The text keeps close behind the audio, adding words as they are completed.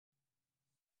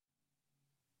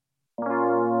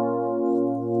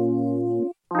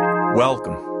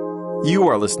Welcome. You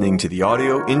are listening to the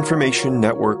Audio Information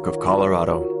Network of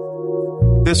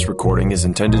Colorado. This recording is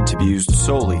intended to be used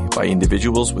solely by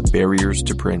individuals with barriers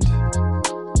to print.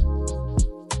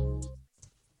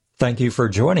 Thank you for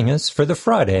joining us for the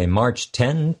Friday, March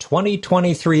 10,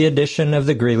 2023 edition of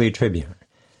the Greeley Tribune.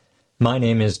 My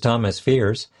name is Thomas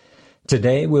Fears.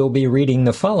 Today we'll be reading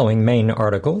the following main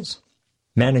articles: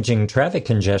 Managing Traffic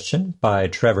Congestion by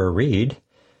Trevor Reed,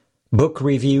 Book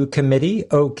Review Committee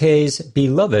OK's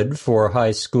Beloved for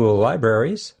High School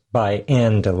Libraries by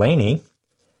Ann Delaney,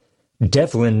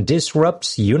 Devlin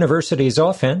Disrupts University's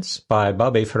Offense by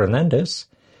Bobby Fernandez,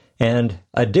 and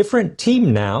A Different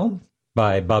Team Now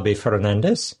by Bobby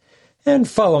Fernandez, and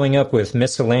following up with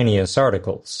miscellaneous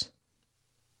articles.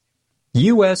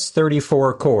 US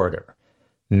 34 Corridor,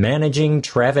 Managing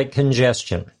Traffic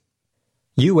Congestion.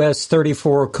 US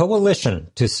 34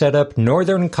 Coalition to set up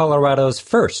Northern Colorado's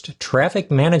first traffic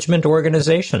management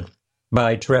organization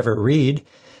by Trevor Reed,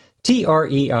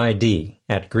 TREID,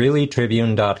 at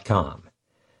GreeleyTribune.com.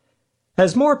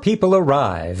 As more people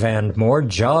arrive and more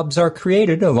jobs are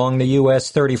created along the US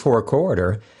 34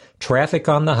 corridor, traffic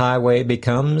on the highway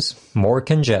becomes more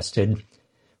congested.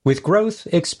 With growth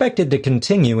expected to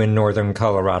continue in northern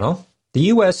Colorado, the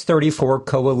US 34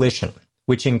 Coalition,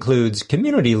 which includes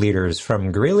community leaders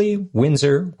from Greeley,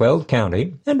 Windsor, Weld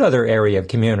County, and other area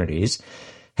communities,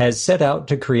 has set out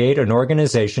to create an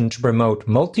organization to promote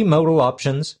multimodal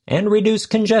options and reduce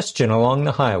congestion along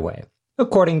the highway,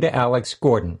 according to Alex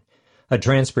Gordon, a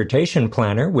transportation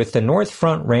planner with the North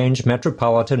Front Range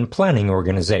Metropolitan Planning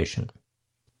Organization.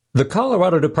 The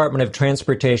Colorado Department of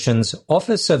Transportation's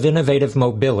Office of Innovative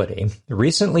Mobility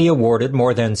recently awarded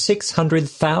more than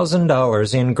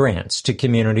 $600,000 in grants to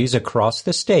communities across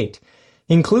the state,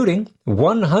 including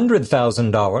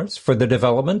 $100,000 for the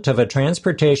development of a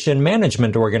transportation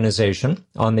management organization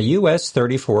on the US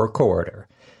 34 corridor.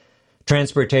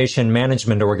 Transportation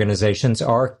management organizations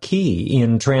are key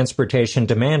in transportation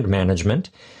demand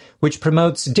management, which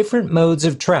promotes different modes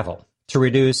of travel to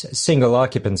reduce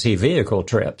single-occupancy vehicle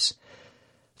trips.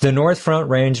 The North Front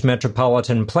Range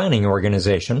Metropolitan Planning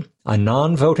Organization, a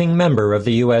non-voting member of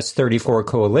the US 34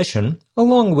 Coalition,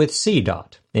 along with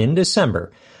CDOT, in December,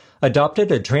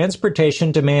 adopted a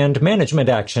Transportation Demand Management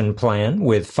Action Plan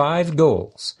with 5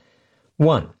 goals.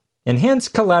 1. Enhance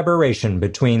collaboration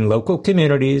between local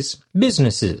communities,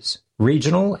 businesses,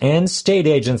 regional and state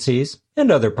agencies,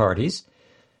 and other parties.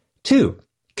 2.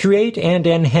 Create and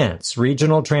enhance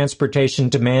regional transportation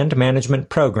demand management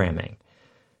programming.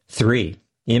 3.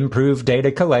 Improve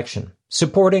data collection,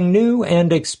 supporting new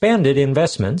and expanded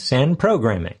investments and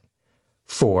programming.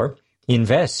 4.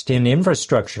 Invest in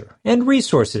infrastructure and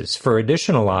resources for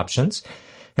additional options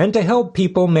and to help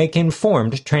people make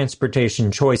informed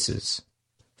transportation choices.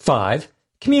 5.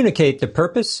 Communicate the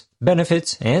purpose,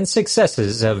 benefits, and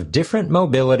successes of different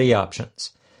mobility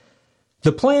options.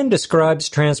 The plan describes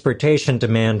transportation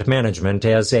demand management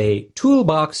as a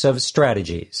toolbox of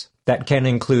strategies that can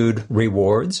include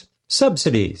rewards,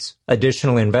 subsidies,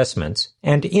 additional investments,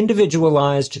 and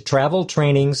individualized travel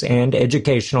trainings and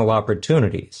educational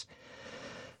opportunities.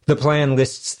 The plan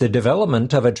lists the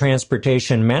development of a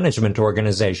transportation management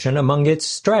organization among its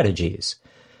strategies.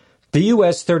 The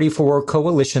US 34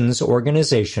 Coalition's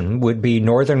organization would be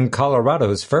Northern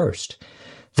Colorado's first.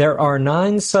 There are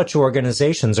 9 such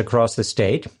organizations across the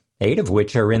state, 8 of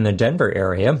which are in the Denver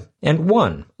area, and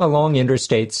 1 along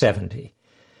Interstate 70.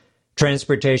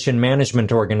 Transportation Management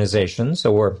Organizations,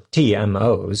 or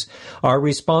TMOs, are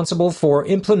responsible for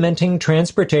implementing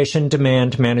transportation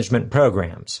demand management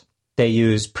programs. They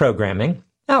use programming,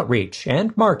 outreach,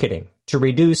 and marketing to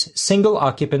reduce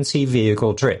single-occupancy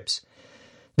vehicle trips.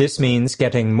 This means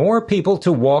getting more people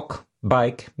to walk,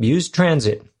 bike, use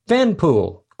transit,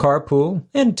 vanpool, carpool,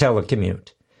 and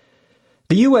telecommute.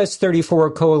 The US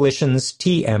 34 Coalition's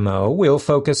TMO will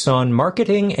focus on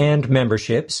marketing and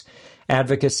memberships,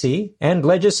 advocacy and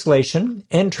legislation,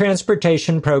 and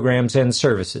transportation programs and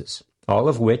services, all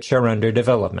of which are under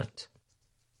development.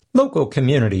 Local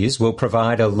communities will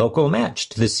provide a local match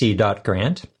to the CDOT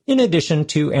grant, in addition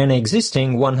to an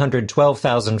existing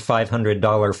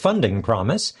 $112,500 funding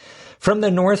promise from the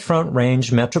North Front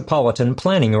Range Metropolitan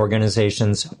Planning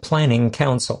Organization's Planning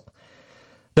Council.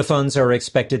 The funds are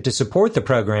expected to support the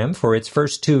program for its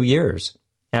first 2 years.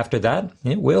 After that,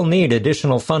 it will need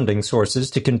additional funding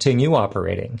sources to continue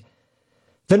operating.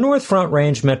 The North Front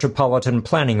Range Metropolitan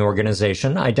Planning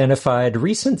Organization identified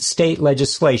recent state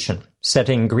legislation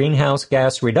setting greenhouse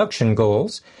gas reduction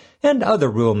goals and other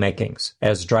rulemakings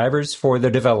as drivers for the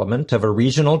development of a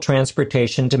regional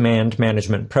transportation demand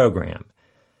management program.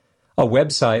 A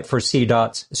website for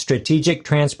CDOT's Strategic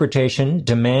Transportation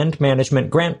Demand Management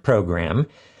Grant Program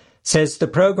says the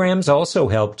programs also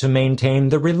help to maintain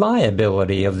the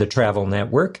reliability of the travel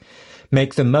network,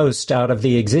 make the most out of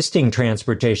the existing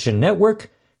transportation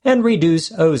network, and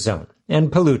reduce ozone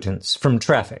and pollutants from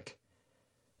traffic.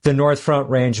 The North Front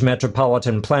Range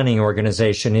Metropolitan Planning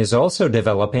Organization is also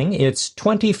developing its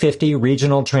 2050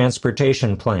 Regional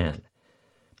Transportation Plan.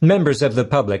 Members of the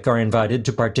public are invited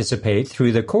to participate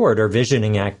through the corridor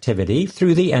visioning activity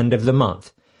through the end of the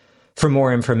month. For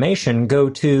more information, go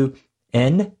to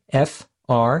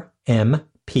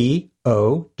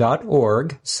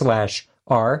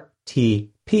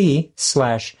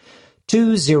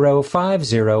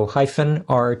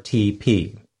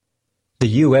The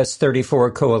US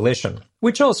 34 Coalition,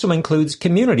 which also includes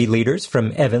community leaders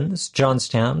from Evans,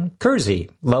 Johnstown, Kersey,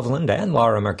 Loveland, and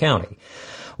Larimer County,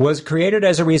 was created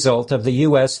as a result of the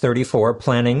US 34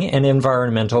 Planning and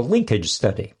Environmental Linkage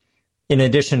Study. In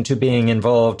addition to being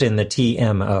involved in the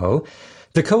TMO,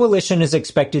 the coalition is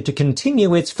expected to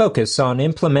continue its focus on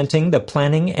implementing the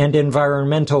Planning and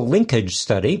Environmental Linkage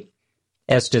Study.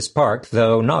 Estes Park,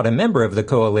 though not a member of the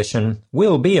coalition,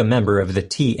 will be a member of the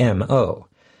TMO.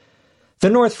 The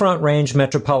North Front Range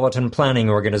Metropolitan Planning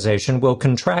Organization will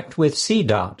contract with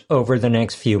CDOT over the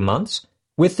next few months,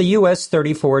 with the US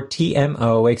 34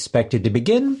 TMO expected to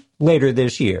begin later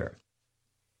this year.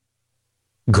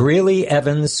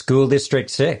 Greeley-Evans School District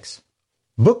 6.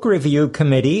 Book Review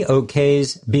Committee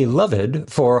okays Beloved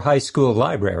for High School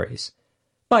Libraries.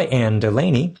 By Ann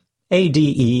Delaney,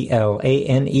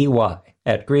 Adelaney,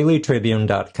 at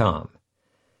GreeleyTribune.com.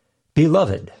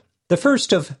 Beloved, the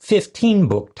first of 15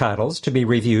 book titles to be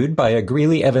reviewed by a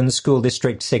Greeley-Evans School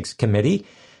District 6 committee,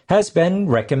 has been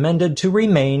recommended to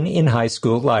remain in high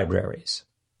school libraries.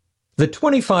 The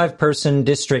 25-person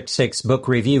District 6 Book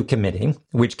Review Committee,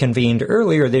 which convened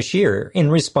earlier this year in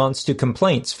response to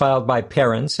complaints filed by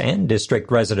parents and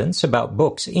district residents about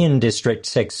books in District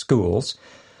 6 schools,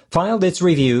 filed its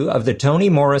review of the Toni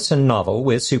Morrison novel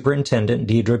with Superintendent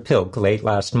Deidre Pilk late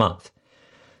last month.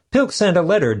 Pilk sent a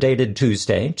letter dated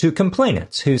Tuesday to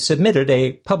complainants who submitted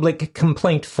a public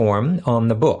complaint form on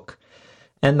the book,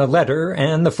 and the letter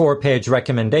and the 4-page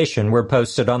recommendation were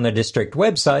posted on the district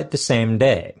website the same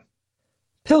day.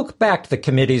 Pilk backed the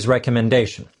committee's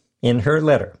recommendation. In her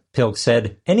letter, Pilk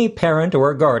said, any parent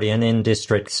or guardian in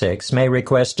District 6 may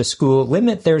request a school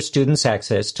limit their students'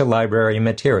 access to library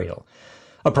material,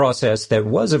 a process that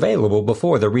was available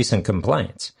before the recent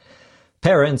complaints.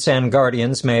 Parents and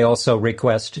guardians may also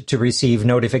request to receive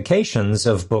notifications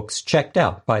of books checked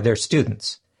out by their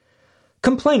students.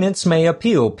 Complainants may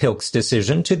appeal Pilk's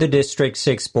decision to the District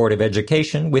 6 Board of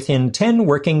Education within 10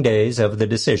 working days of the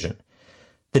decision.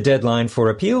 The deadline for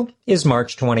appeal is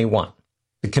March 21.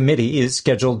 The committee is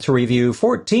scheduled to review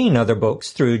 14 other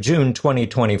books through June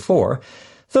 2024,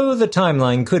 though the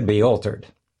timeline could be altered.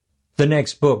 The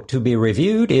next book to be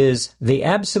reviewed is The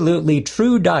Absolutely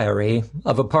True Diary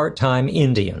of a Part-Time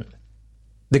Indian.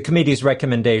 The committee's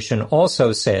recommendation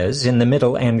also says in the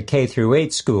middle and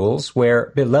K-8 schools,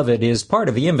 where Beloved is part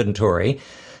of the inventory,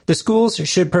 the schools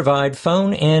should provide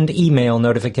phone and email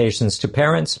notifications to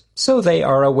parents so they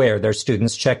are aware their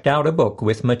students checked out a book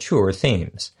with mature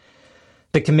themes.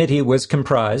 The committee was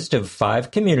comprised of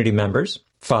 5 community members,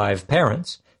 5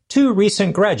 parents, 2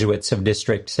 recent graduates of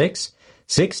District 6,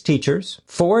 6 teachers,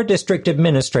 4 district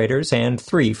administrators, and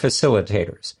 3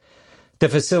 facilitators. The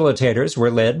facilitators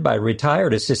were led by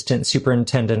retired Assistant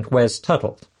Superintendent Wes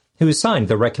Tuttle, who signed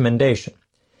the recommendation.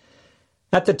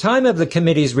 At the time of the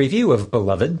committee's review of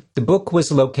Beloved, the book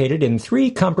was located in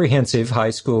 3 comprehensive high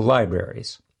school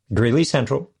libraries, Greeley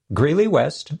Central, Greeley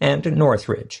West, and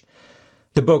Northridge.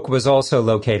 The book was also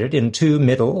located in 2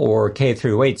 middle or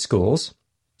K-8 schools,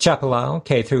 Chappelau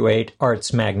K-8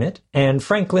 Arts Magnet, and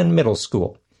Franklin Middle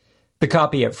School. The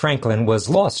copy at Franklin was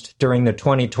lost during the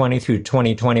 2020 through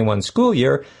 2021 school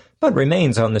year, but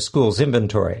remains on the school's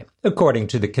inventory, according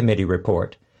to the committee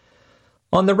report.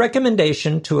 On the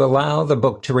recommendation to allow the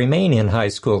book to remain in high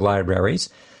school libraries,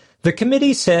 the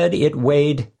committee said it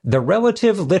weighed the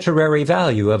relative literary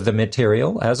value of the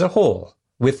material as a whole,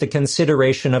 with the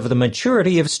consideration of the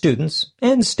maturity of students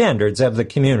and standards of the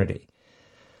community.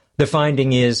 The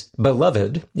finding is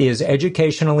Beloved is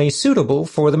educationally suitable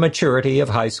for the maturity of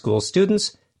high school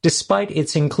students, despite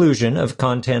its inclusion of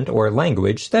content or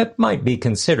language that might be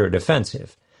considered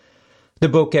offensive. The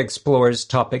book explores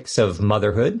topics of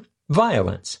motherhood,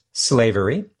 violence,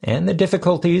 slavery, and the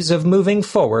difficulties of moving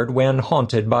forward when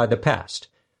haunted by the past,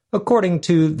 according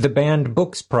to the Banned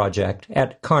Books Project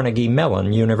at Carnegie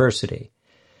Mellon University.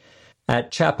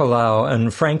 At Chappelau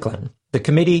and Franklin, The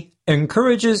committee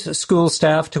encourages school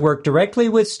staff to work directly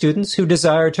with students who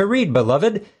desire to read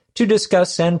Beloved to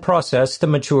discuss and process the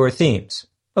mature themes,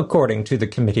 according to the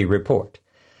committee report.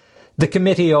 The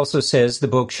committee also says the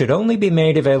book should only be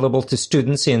made available to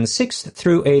students in 6th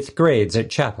through 8th grades at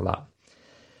Chapala.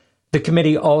 The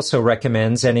committee also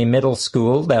recommends any middle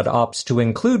school that opts to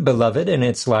include Beloved in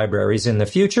its libraries in the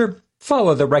future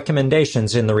follow the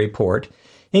recommendations in the report,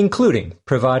 including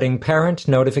providing parent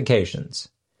notifications.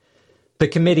 The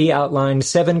committee outlined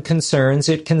 7 concerns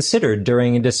it considered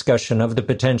during a discussion of the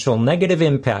potential negative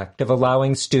impact of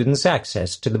allowing students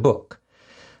access to the book.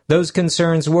 Those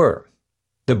concerns were: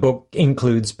 the book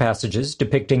includes passages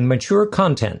depicting mature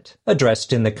content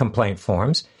addressed in the complaint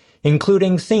forms,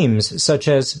 including themes such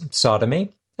as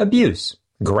sodomy, abuse,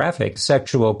 graphic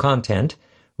sexual content,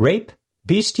 rape,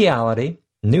 bestiality,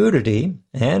 nudity,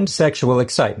 and sexual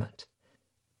excitement.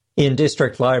 In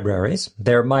district libraries,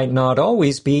 there might not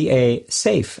always be a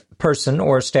safe person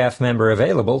or staff member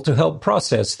available to help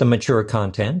process the mature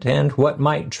content and what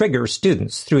might trigger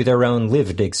students through their own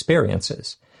lived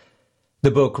experiences.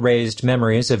 The book raised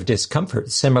memories of discomfort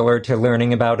similar to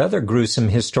learning about other gruesome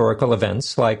historical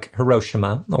events like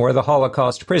Hiroshima or the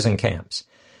Holocaust prison camps,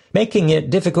 making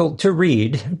it difficult to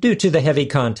read due to the heavy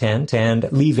content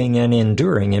and leaving an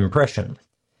enduring impression.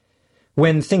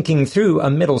 When thinking through a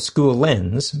middle school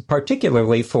lens,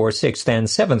 particularly for 6th and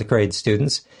 7th grade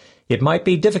students, it might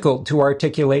be difficult to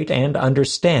articulate and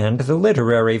understand the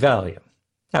literary value.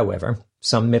 However,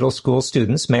 some middle school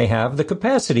students may have the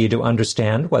capacity to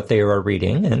understand what they are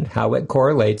reading and how it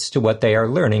correlates to what they are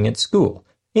learning at school,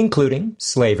 including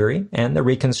slavery and the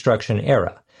Reconstruction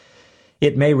era.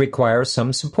 It may require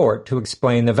some support to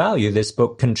explain the value this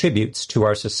book contributes to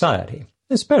our society,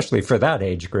 especially for that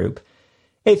age group.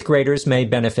 8th graders may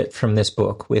benefit from this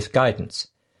book with guidance.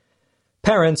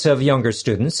 Parents of younger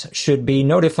students should be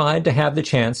notified to have the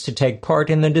chance to take part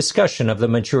in the discussion of the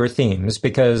mature themes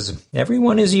because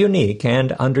everyone is unique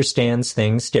and understands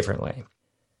things differently.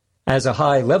 As a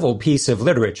high-level piece of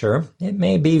literature, it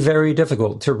may be very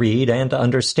difficult to read and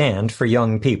understand for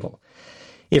young people.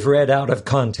 If read out of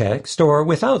context or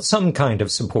without some kind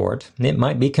of support, it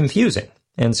might be confusing,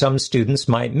 and some students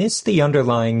might miss the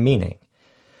underlying meaning.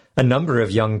 A number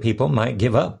of young people might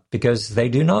give up because they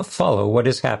do not follow what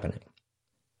is happening.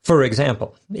 For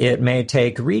example, it may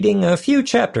take reading a few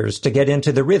chapters to get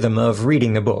into the rhythm of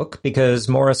reading a book because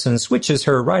Morrison switches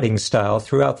her writing style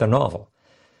throughout the novel.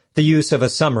 The use of a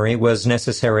summary was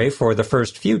necessary for the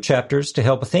first few chapters to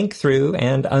help think through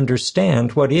and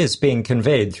understand what is being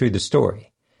conveyed through the story.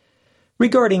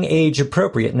 Regarding age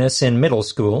appropriateness in middle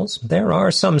schools, there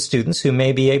are some students who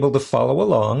may be able to follow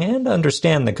along and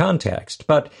understand the context,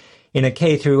 but in a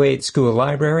K-8 school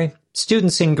library,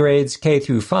 students in grades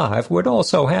K-5 would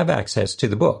also have access to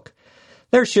the book.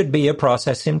 There should be a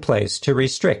process in place to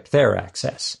restrict their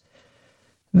access.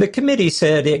 The committee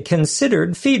said it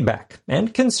considered feedback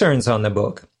and concerns on the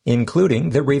book,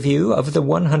 including the review of the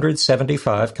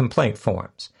 175 complaint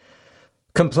forms.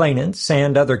 Complainants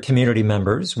and other community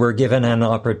members were given an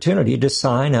opportunity to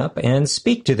sign up and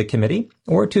speak to the committee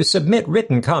or to submit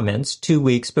written comments 2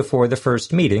 weeks before the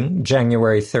first meeting,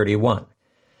 January 31.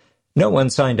 No one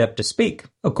signed up to speak,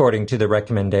 according to the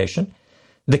recommendation.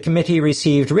 The committee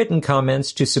received written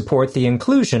comments to support the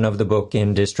inclusion of the book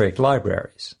in district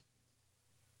libraries.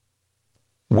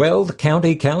 Weld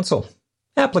County Council.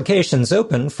 Applications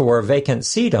open for vacant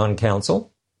seat on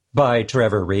council by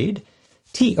Trevor Reed,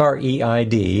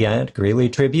 TREID at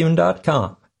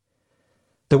GreeleyTribune.com.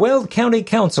 The Weld County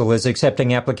Council is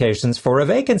accepting applications for a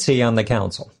vacancy on the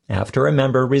council after a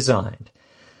member resigned.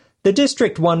 The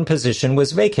District 1 position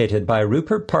was vacated by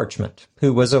Rupert Parchment,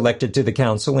 who was elected to the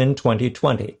council in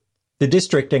 2020. The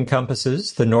district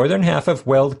encompasses the northern half of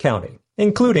Weld County,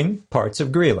 including parts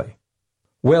of Greeley.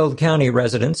 Weld County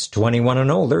residents 21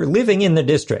 and older living in the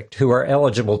district who are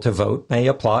eligible to vote may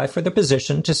apply for the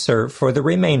position to serve for the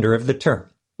remainder of the term,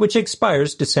 which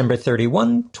expires December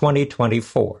 31,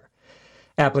 2024.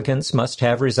 Applicants must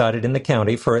have resided in the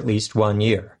county for at least 1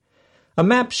 year. A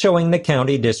map showing the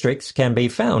county districts can be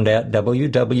found at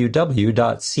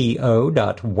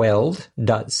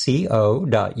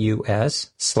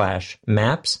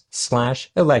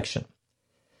www.co.weld.co.us/maps/election.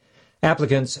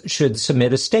 Applicants should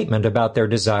submit a statement about their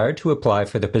desire to apply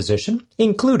for the position,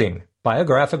 including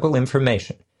biographical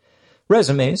information.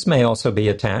 Resumes may also be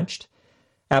attached.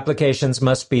 Applications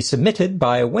must be submitted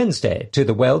by Wednesday to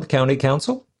the Weld County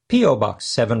Council, P.O. Box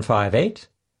 758,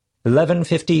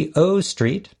 1150 O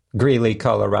Street, Greeley,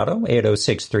 Colorado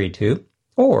 80632,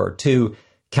 or to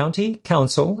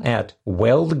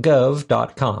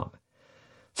countycouncil@weldgov.com.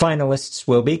 Finalists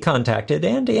will be contacted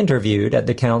and interviewed at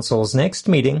the Council's next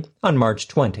meeting on March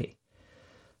 20.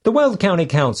 The Weld County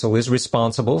Council is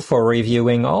responsible for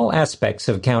reviewing all aspects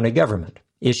of county government,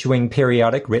 issuing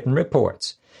periodic written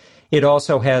reports. It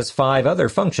also has 5 other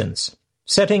functions: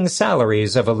 setting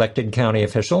salaries of elected county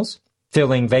officials,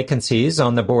 filling vacancies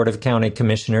on the Board of County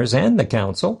Commissioners and the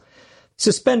Council,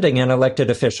 suspending an elected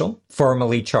official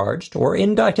formally charged or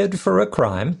indicted for a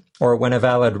crime, or when a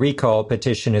valid recall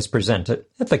petition is presented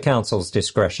at the Council's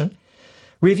discretion,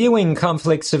 reviewing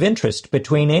conflicts of interest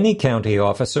between any county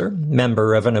officer,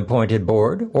 member of an appointed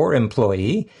board, or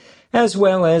employee, as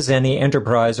well as any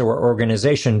enterprise or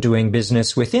organization doing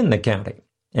business within the county,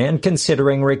 and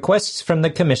considering requests from the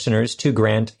commissioners to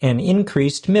grant an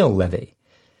increased mill levy.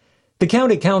 The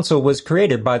County Council was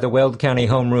created by the Weld County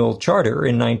Home Rule Charter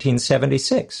in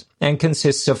 1976 and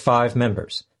consists of 5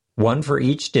 members, 1 for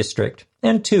each district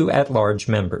and 2 at-large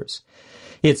members.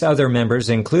 Its other members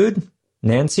include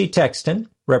Nancy Texton,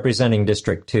 representing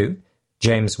District 2,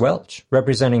 James Welch,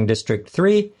 representing District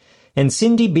 3, and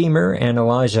Cindy Beamer and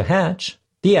Elijah Hatch,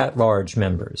 the at-large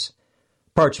members.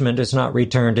 Parchment has not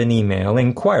returned an email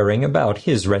inquiring about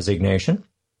his resignation.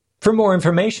 For more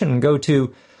information, go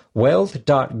to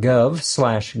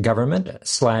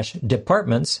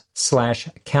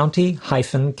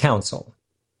weld.gov/government/departments/county-council.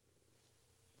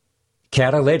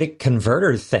 Catalytic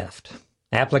converter theft.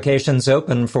 Applications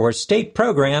open for state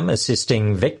program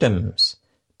assisting victims.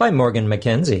 By Morgan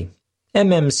McKenzie,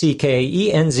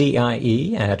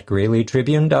 MMCKENZIE at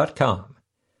GreeleyTribune.com.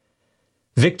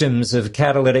 Victims of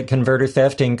catalytic converter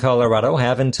theft in Colorado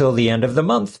have until the end of the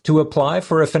month to apply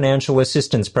for a financial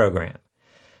assistance program.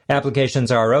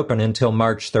 Applications are open until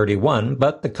March 31,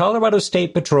 but the Colorado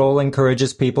State Patrol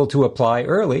encourages people to apply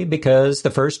early because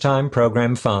the first-time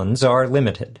program funds are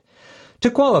limited.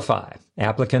 To qualify,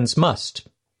 applicants must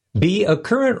be a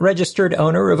current registered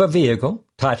owner of a vehicle,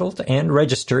 titled and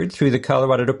registered through the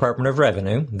Colorado Department of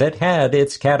Revenue, that had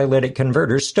its catalytic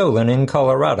converter stolen in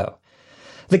Colorado.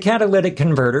 The catalytic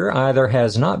converter either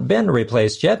has not been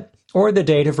replaced yet, or the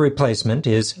date of replacement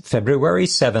is February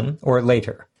 7 or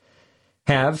later.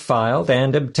 Have filed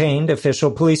and obtained official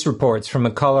police reports from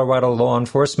a Colorado law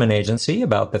enforcement agency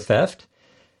about the theft.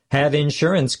 Have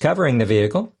insurance covering the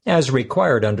vehicle, as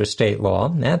required under state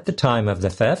law at the time of the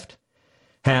theft.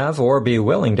 Have or be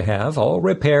willing to have all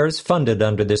repairs funded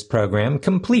under this program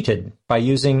completed by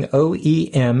using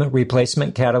OEM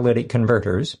replacement catalytic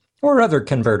converters or other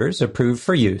converters approved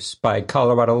for use by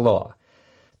Colorado law.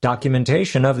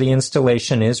 Documentation of the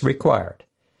installation is required.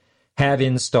 Have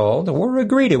installed or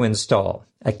agree to install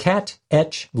a CAT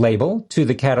etch label to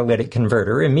the catalytic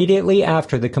converter immediately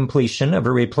after the completion of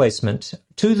a replacement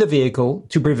to the vehicle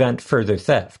to prevent further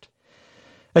theft.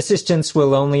 Assistance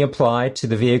will only apply to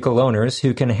the vehicle owners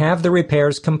who can have the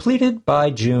repairs completed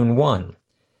by June 1.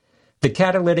 The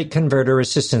Catalytic Converter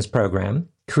Assistance Program,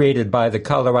 created by the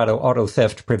Colorado Auto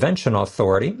Theft Prevention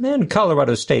Authority and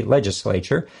Colorado State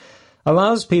Legislature,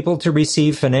 allows people to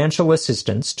receive financial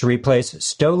assistance to replace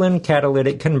stolen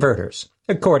catalytic converters,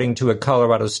 according to a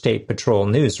Colorado State Patrol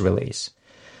news release.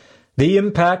 The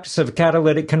impacts of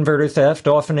catalytic converter theft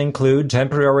often include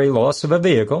temporary loss of a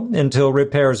vehicle until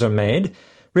repairs are made,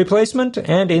 replacement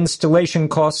and installation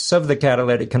costs of the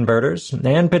catalytic converters,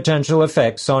 and potential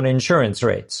effects on insurance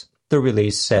rates, the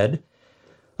release said.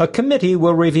 A committee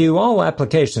will review all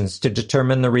applications to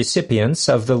determine the recipients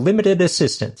of the limited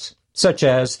assistance, such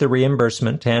as the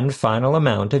reimbursement and final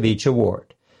amount of each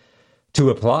award. To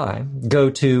apply, go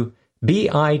to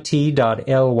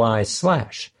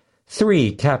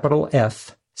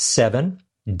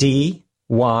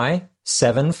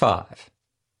bit.ly/3F7DY75.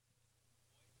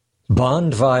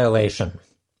 Bond violation.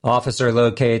 Officer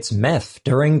locates meth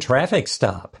during traffic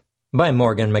stop. By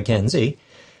Morgan McKenzie,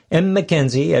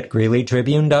 McKenzie at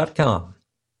GreeleyTribune.com.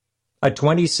 A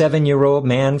 27-year-old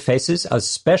man faces a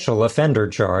special offender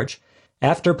charge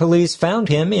after police found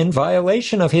him in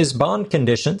violation of his bond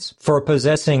conditions for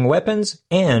possessing weapons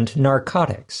and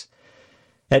narcotics.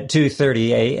 At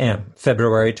 2:30 a.m.,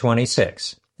 February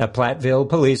 26, a Platteville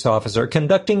police officer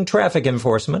conducting traffic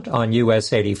enforcement on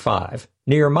US 85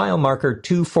 near mile marker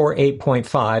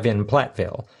 248.5 in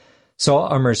Platteville saw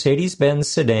a Mercedes-Benz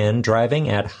sedan driving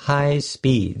at high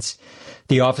speeds.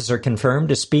 The officer confirmed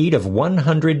a speed of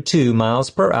 102 miles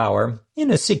per hour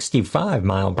in a 65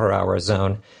 mile per hour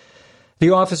zone. The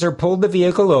officer pulled the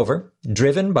vehicle over,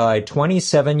 driven by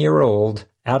 27-year-old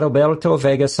Adalberto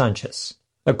Vega Sanchez,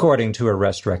 according to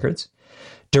arrest records.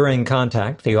 During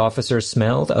contact, the officer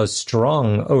smelled a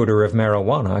strong odor of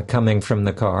marijuana coming from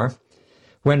the car.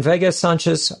 When Vega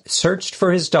Sanchez searched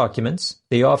for his documents,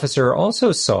 the officer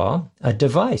also saw a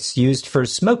device used for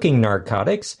smoking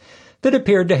narcotics that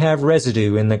appeared to have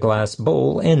residue in the glass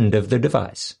bowl end of the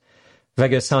device.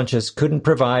 Vega Sanchez couldn't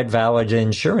provide valid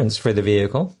insurance for the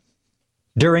vehicle.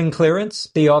 During clearance,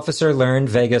 the officer learned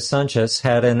Vega Sanchez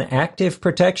had an active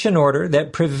protection order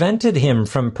that prevented him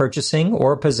from purchasing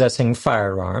or possessing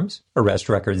firearms, arrest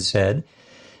records said.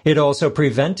 It also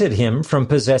prevented him from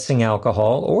possessing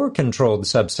alcohol or controlled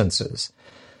substances.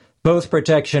 Both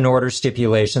protection order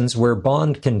stipulations were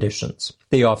bond conditions,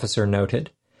 the officer noted.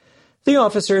 The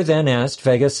officer then asked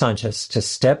Vega Sanchez to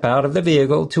step out of the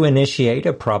vehicle to initiate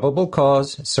a probable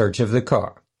cause search of the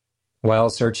car. While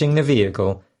searching the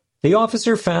vehicle, the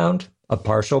officer found a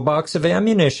partial box of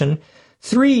ammunition,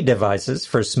 3 devices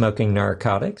for smoking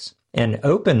narcotics, an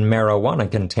open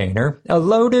marijuana container, a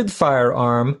loaded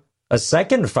firearm, a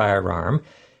second firearm,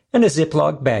 and a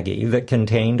Ziploc baggie that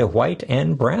contained a white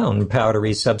and brown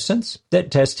powdery substance that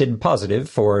tested positive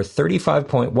for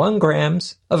 35.1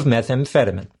 grams of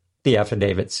methamphetamine, the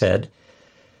affidavit said.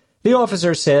 The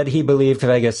officer said he believed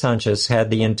Vega Sanchez had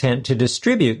the intent to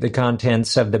distribute the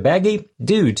contents of the baggie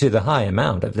due to the high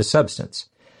amount of the substance.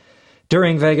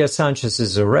 During Vega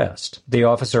Sanchez's arrest, the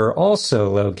officer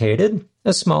also located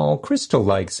a small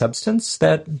crystal-like substance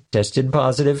that tested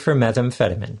positive for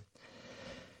methamphetamine.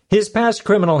 His past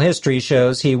criminal history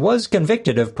shows he was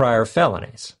convicted of prior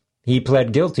felonies. He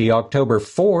pled guilty October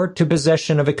 4 to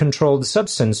possession of a controlled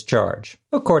substance charge,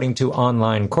 according to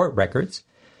online court records.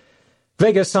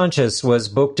 Vega Sanchez was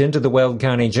booked into the Weld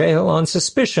County Jail on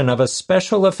suspicion of a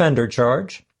special offender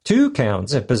charge, 2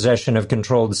 counts of possession of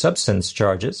controlled substance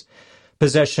charges,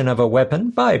 possession of a weapon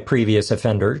by previous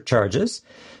offender charges,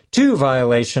 2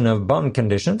 violation of bond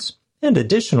conditions, and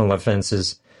additional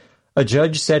offenses. A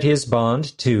judge set his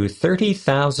bond to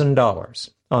 $30,000,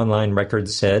 online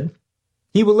records said.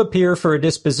 He will appear for a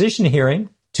disposition hearing,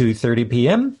 2:30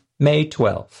 p.m., May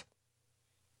 12.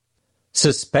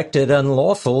 Suspected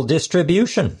unlawful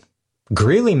distribution.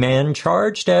 Greeley man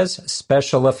charged as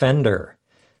special offender.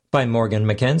 By Morgan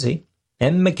McKenzie,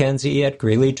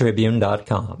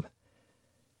 mmckenzie@greeleytribune.com.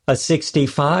 A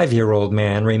 65-year-old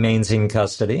man remains in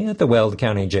custody at the Weld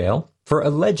County Jail for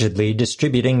allegedly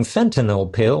distributing fentanyl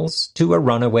pills to a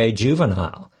runaway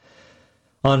juvenile.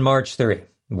 On March 3,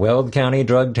 Weld County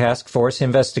Drug Task Force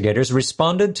investigators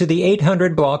responded to the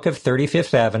 800 block of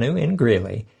 35th Avenue in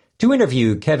Greeley to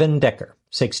interview Kevin Decker,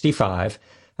 65,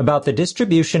 about the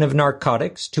distribution of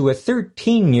narcotics to a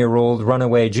 13-year-old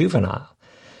runaway juvenile.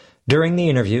 During the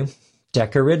interview,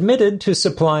 Decker admitted to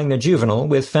supplying the juvenile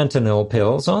with fentanyl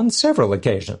pills on several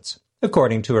occasions,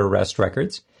 according to arrest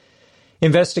records.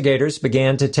 Investigators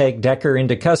began to take Decker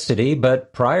into custody,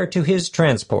 but prior to his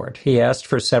transport, he asked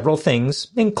for several things,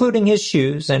 including his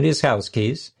shoes and his house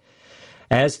keys.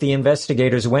 As the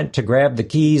investigators went to grab the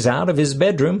keys out of his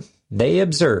bedroom, they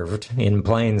observed, in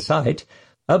plain sight,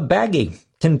 a baggie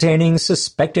containing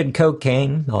suspected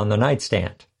cocaine on the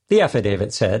nightstand, the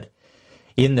affidavit said.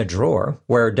 In the drawer,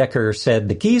 where Decker said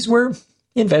the keys were,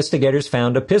 investigators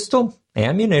found a pistol,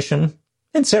 ammunition,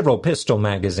 and several pistol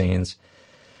magazines.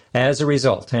 As a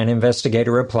result, an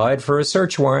investigator applied for a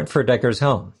search warrant for Decker's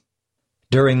home.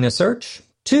 During the search,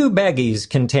 2 baggies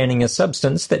containing a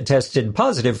substance that tested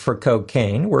positive for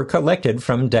cocaine were collected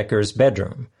from Decker's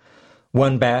bedroom.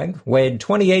 One bag weighed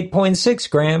 28.6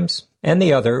 grams, and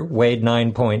the other weighed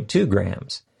 9.2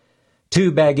 grams.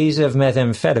 2 baggies of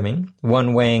methamphetamine,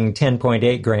 one weighing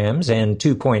 10.8 grams and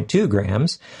 2.2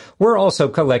 grams, were also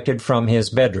collected from his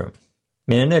bedroom.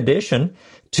 In addition,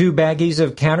 2 baggies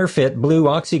of counterfeit blue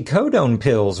oxycodone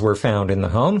pills were found in the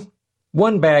home.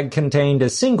 One bag contained a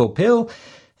single pill,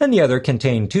 and the other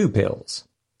contained 2 pills.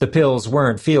 The pills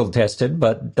weren't field tested,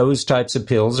 but those types of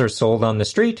pills are sold on the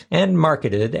street and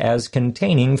marketed as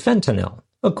containing fentanyl,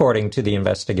 according to the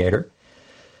investigator.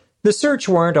 The search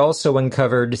warrant also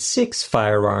uncovered 6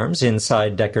 firearms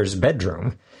inside Decker's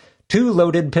bedroom. 2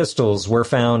 loaded pistols were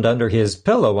found under his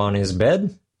pillow on his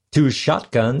bed. 2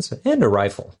 shotguns and a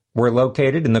rifle were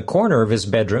located in the corner of his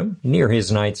bedroom near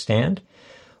his nightstand.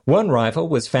 1 rifle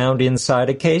was found inside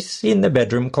a case in the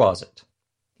bedroom closet.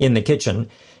 In the kitchen,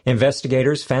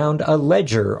 investigators found a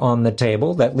ledger on the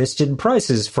table that listed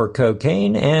prices for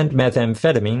cocaine and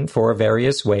methamphetamine for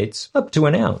various weights up to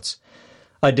an ounce.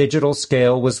 A digital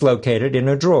scale was located in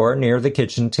a drawer near the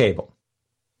kitchen table.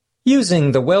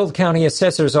 Using the Weld County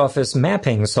Assessor's Office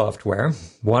mapping software,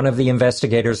 one of the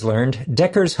investigators learned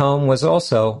Decker's home was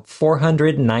also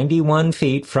 491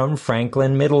 feet from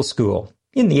Franklin Middle School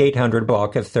in the 800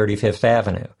 block of 35th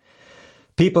Avenue.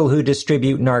 People who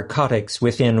distribute narcotics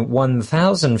within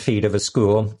 1,000 feet of a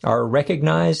school are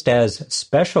recognized as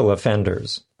special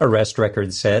offenders, arrest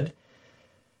records said.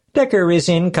 Decker is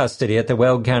in custody at the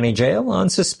Weld County Jail on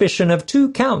suspicion of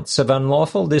 2 counts of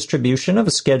unlawful distribution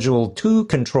of Schedule II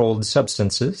controlled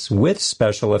substances with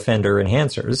special offender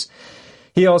enhancers.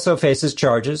 He also faces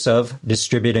charges of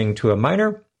distributing to a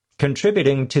minor,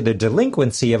 contributing to the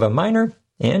delinquency of a minor,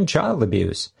 and child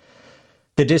abuse.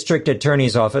 The district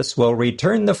attorney's office will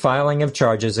return the filing of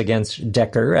charges against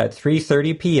Decker at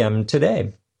 3:30 p.m.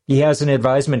 today. He has an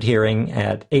advisement hearing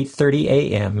at 8:30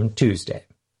 a.m. Tuesday.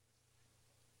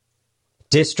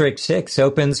 District 6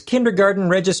 opens kindergarten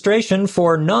registration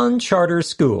for non-charter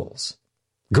schools.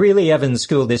 Greeley-Evans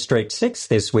School District 6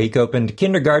 this week opened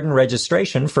kindergarten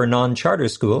registration for non-charter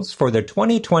schools for the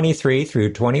 2023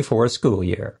 through 24 school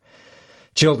year.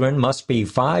 Children must be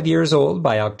 5 years old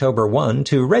by October 1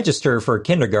 to register for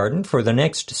kindergarten for the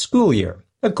next school year,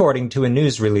 according to a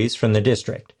news release from the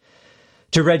district.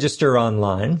 To register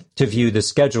online, to view the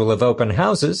schedule of open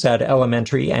houses at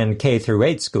elementary and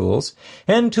K-8 schools,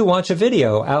 and to watch a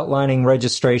video outlining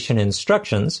registration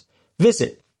instructions,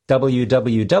 visit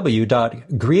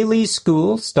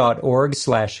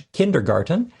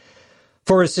www.greeleyschools.org/kindergarten.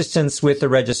 For assistance with the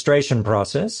registration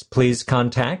process, please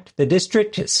contact the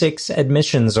District 6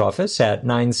 Admissions Office at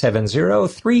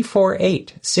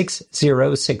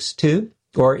 970-348-6062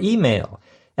 or email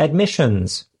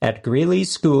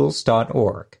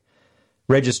admissions@greeleyschools.org.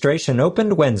 Registration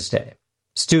opened Wednesday.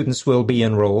 Students will be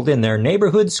enrolled in their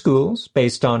neighborhood schools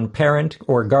based on parent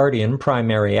or guardian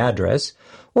primary address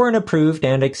or an approved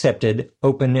and accepted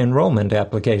open enrollment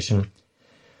application.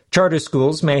 Charter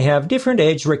schools may have different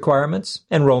age requirements,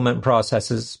 enrollment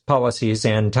processes, policies,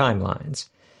 and timelines.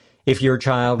 If your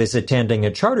child is attending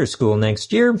a charter school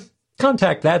next year,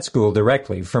 contact that school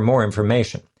directly for more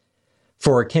information.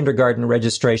 For kindergarten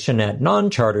registration at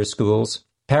non-charter schools,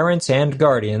 parents and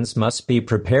guardians must be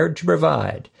prepared to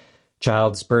provide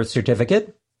child's birth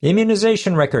certificate,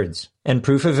 immunization records, and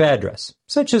proof of address,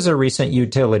 such as a recent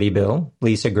utility bill,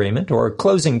 lease agreement, or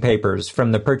closing papers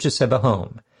from the purchase of a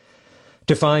home.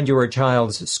 To find your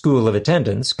child's school of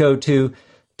attendance, go to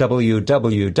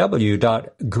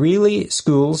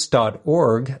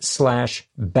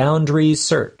www.greeleyschools.org/boundary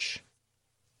search.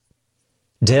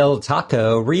 Del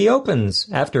Taco reopens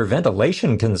after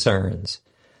ventilation concerns.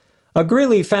 A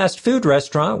Greeley fast food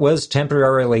restaurant was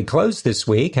temporarily closed this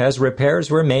week as repairs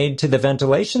were made to the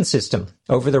ventilation system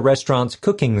over the restaurant's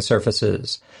cooking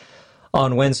surfaces.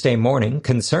 On Wednesday morning,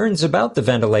 concerns about the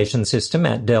ventilation system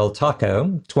at Del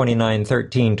Taco,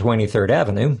 2913 23rd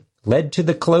Avenue, led to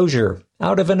the closure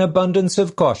out of an abundance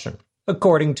of caution,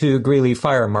 according to Greeley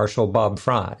Fire Marshal Bob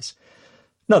Fries.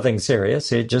 Nothing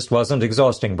serious, it just wasn't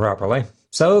exhausting properly.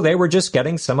 So they were just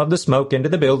getting some of the smoke into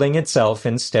the building itself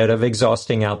instead of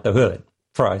exhausting out the hood,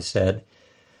 Fries said.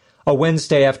 A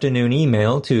Wednesday afternoon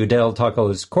email to Del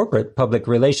Taco's corporate public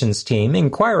relations team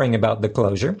inquiring about the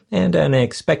closure and an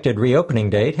expected reopening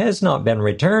date has not been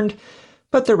returned,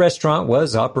 but the restaurant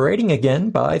was operating again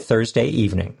by Thursday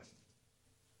evening.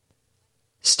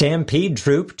 Stampede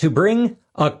Troupe to bring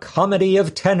a comedy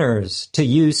of tenors to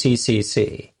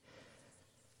UCCC.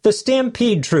 The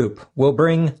Stampede Troupe will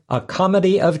bring A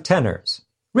Comedy of Tenors,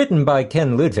 written by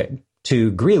Ken Ludwig, to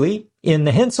Greeley in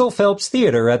the Hensel Phelps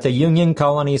Theater at the Union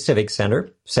Colony Civic Center,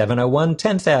 701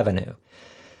 10th Avenue.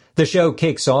 The show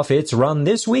kicks off its run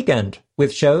this weekend,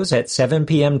 with shows at 7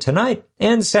 p.m. tonight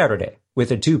and Saturday,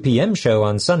 with a 2 p.m. show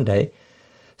on Sunday.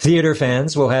 Theater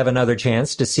fans will have another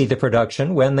chance to see the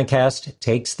production when the cast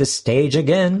takes the stage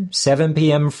again, 7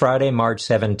 p.m. Friday, March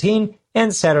 17,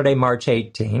 and Saturday, March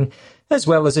 18, as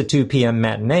well as a 2 p.m.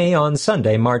 matinee on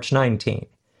Sunday, March 19.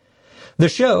 The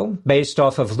show, based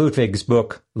off of Ludwig's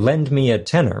book Lend Me a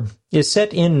Tenor, is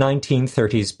set in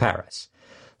 1930s Paris.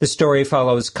 The story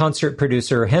follows concert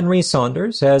producer Henry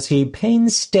Saunders as he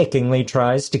painstakingly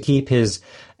tries to keep his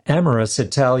amorous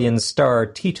Italian star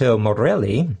Tito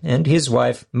Morelli and his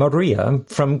wife Maria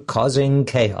from causing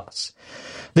chaos.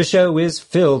 The show is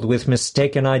filled with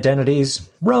mistaken identities,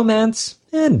 romance,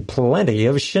 and plenty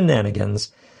of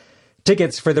shenanigans.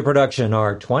 Tickets for the production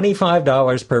are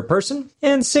 $25 per person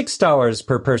and $6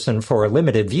 per person for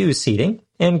limited view seating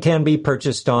and can be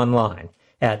purchased online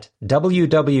at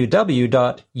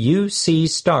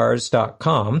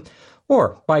www.ucstars.com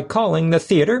or by calling the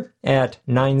theater at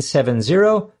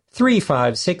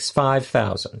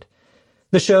 970-356-5000.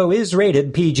 The show is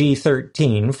rated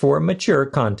PG-13 for mature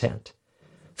content.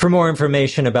 For more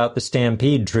information about the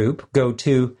Stampede Troupe, go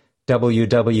to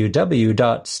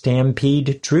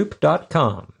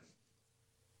www.stampedetroop.com.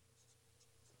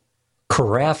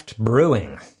 Craft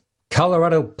brewing.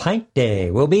 Colorado Pint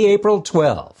Day will be April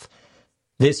 12.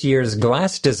 This year's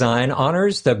glass design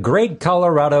honors the Great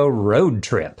Colorado Road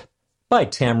Trip by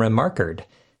Tamara Markard,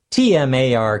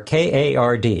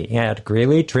 Tmarkard at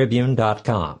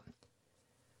GreeleyTribune.com.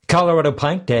 Colorado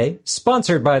Pint Day,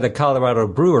 sponsored by the Colorado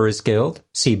Brewers Guild,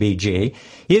 CBG,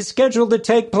 is scheduled to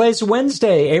take place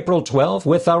Wednesday, April 12,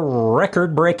 with a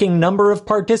record-breaking number of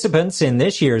participants in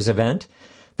this year's event.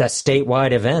 The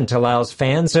statewide event allows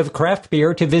fans of craft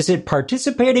beer to visit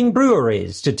participating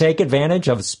breweries to take advantage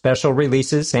of special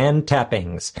releases and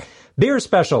tappings, beer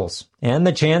specials, and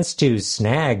the chance to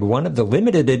snag one of the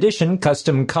limited edition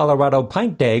custom Colorado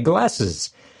Pint Day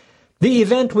glasses. The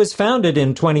event was founded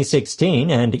in 2016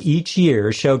 and each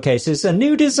year showcases a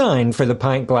new design for the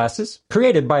pint glasses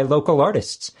created by local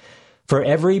artists. For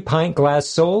every pint glass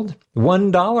sold,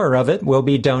 $1 of it will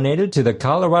be donated to the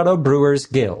Colorado Brewers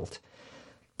Guild.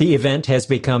 The event has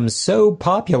become so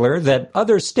popular that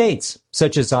other states,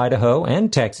 such as Idaho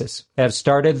and Texas, have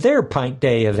started their Pint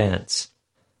Day events.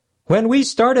 When we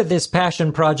started this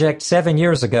passion project 7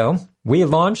 years ago, we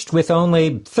launched with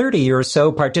only 30 or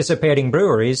so participating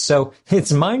breweries, so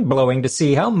it's mind-blowing to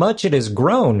see how much it has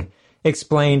grown,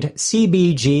 explained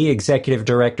CBG Executive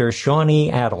Director Shawnee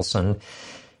Adelson.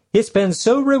 It's been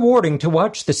so rewarding to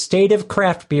watch the state of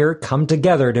craft beer come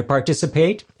together to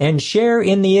participate and share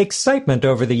in the excitement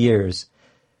over the years.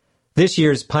 This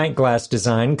year's pint glass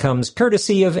design comes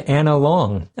courtesy of Anna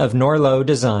Long of Norlow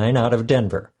Design out of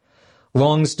Denver.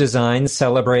 Long's design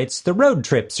celebrates the road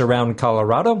trips around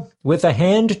Colorado with a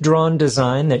hand-drawn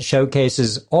design that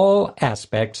showcases all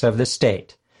aspects of the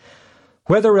state.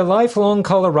 Whether a lifelong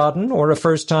Coloradan or a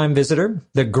first-time visitor,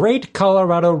 the Great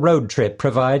Colorado Road Trip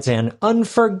provides an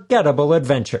unforgettable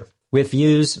adventure with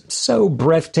views so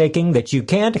breathtaking that you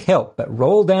can't help but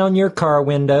roll down your car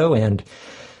window and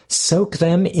soak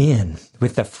them in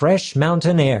with the fresh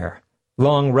mountain air.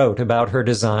 Long wrote about her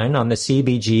design on the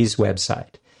CBG's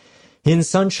website. In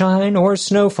sunshine or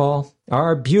snowfall,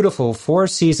 our beautiful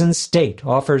four-season state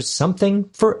offers something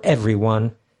for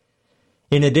everyone.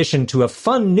 In addition to a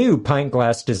fun new pint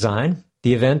glass design,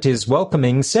 the event is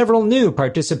welcoming several new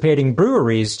participating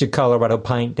breweries to Colorado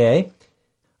Pint Day.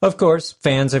 Of course,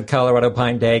 fans of Colorado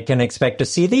Pint Day can expect to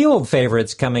see the old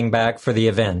favorites coming back for the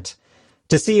event.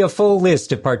 To see a full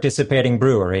list of participating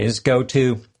breweries, go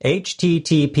to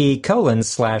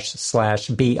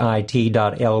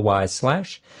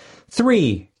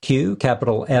http://bit.ly/3Q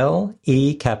capital L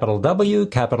E capital W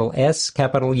capital S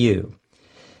capital U.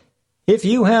 If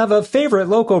you have a favorite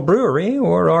local brewery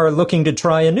or are looking to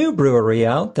try a new brewery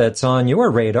out that's on your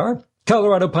radar,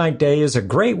 Colorado Pint Day is a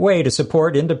great way to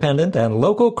support independent and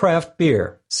local craft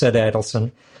beer, said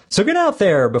Adelson. So get out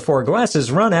there before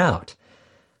glasses run out.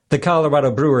 The Colorado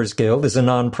Brewers Guild is a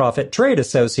nonprofit trade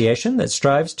association that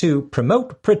strives to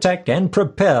promote, protect, and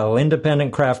propel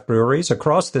independent craft breweries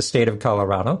across the state of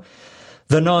Colorado.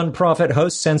 The nonprofit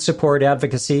hosts and support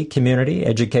advocacy, community,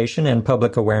 education, and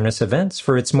public awareness events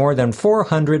for its more than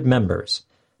 400 members.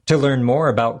 To learn more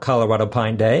about Colorado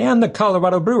Pint Day and the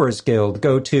Colorado Brewers Guild,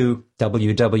 go to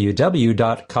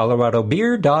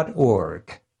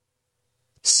www.coloradobeer.org.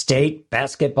 State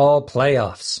Basketball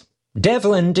Playoffs.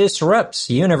 Devlin Disrupts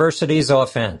University's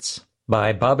Offense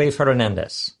by Bobby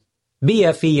Fernandez.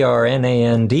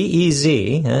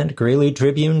 BFERNANDEZ at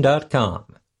GreeleyTribune.com.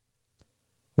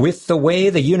 With the way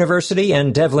the University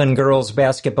and Devlin girls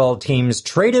basketball teams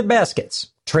traded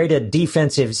baskets, traded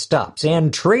defensive stops,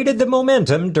 and traded the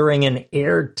momentum during an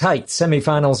airtight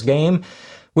semifinals game,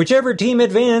 whichever team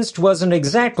advanced wasn't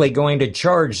exactly going to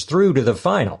charge through to the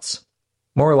finals.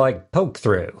 More like poke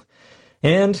through.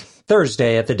 And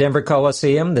Thursday at the Denver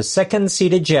Coliseum, the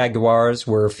second-seeded Jaguars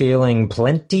were feeling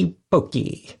plenty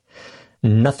pokey.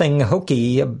 Nothing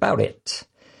hokey about it.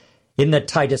 In the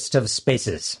tightest of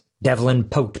spaces, Devlin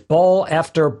poked ball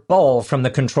after ball from the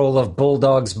control of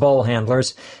Bulldogs ball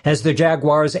handlers as the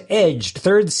Jaguars edged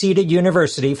third-seeded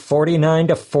University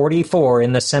 49-44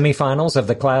 in the semifinals of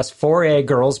the Class 4A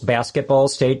girls basketball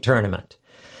state tournament.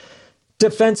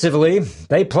 Defensively,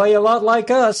 they play a lot like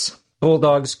us,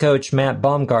 Bulldogs coach Matt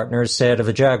Baumgartner said of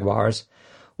the Jaguars.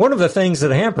 One of the things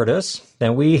that hampered us,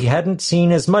 that we hadn't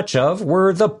seen as much of,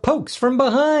 were the pokes from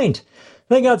behind.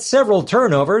 They got several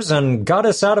turnovers and got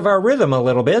us out of our rhythm a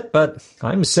little bit, but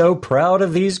I'm so proud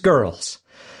of these girls.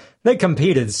 They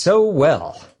competed so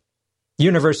well.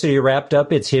 University wrapped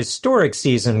up its historic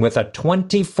season with a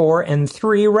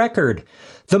 24-3 record,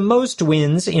 the most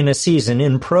wins in a season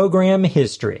in program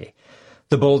history.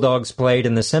 The Bulldogs played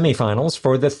in the semifinals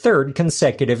for the third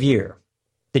consecutive year.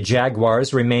 The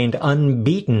Jaguars remained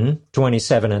unbeaten,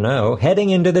 27-0,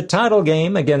 heading into the title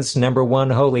game against number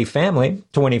 1 Holy Family,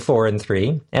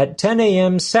 24-3, at 10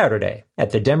 a.m. Saturday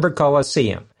at the Denver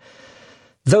Coliseum.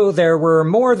 Though there were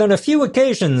more than a few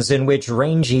occasions in which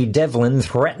rangy Devlin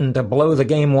threatened to blow the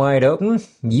game wide open,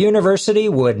 University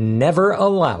would never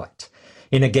allow it.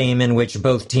 In a game in which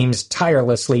both teams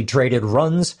tirelessly traded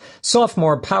runs,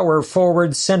 sophomore power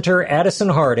forward center Addison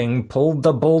Harding pulled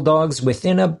the Bulldogs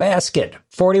within a basket,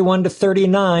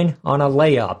 41-39, on a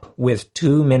layup with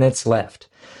 2 minutes left.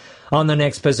 On the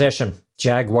next possession,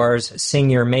 Jaguars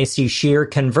senior Macy Shear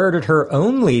converted her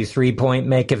only three-point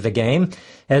make of the game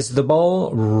as the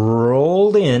ball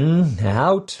rolled in,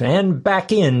 out, and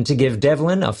back in to give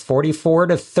Devlin a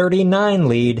 44-39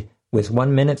 lead with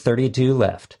 1 minute 32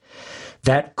 left.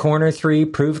 That corner three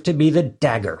proved to be the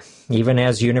dagger, even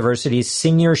as University's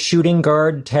senior shooting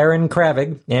guard Taryn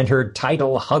Kravig and her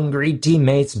title-hungry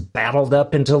teammates battled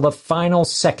up until the final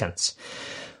seconds.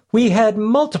 "We had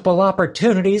multiple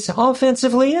opportunities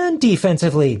offensively and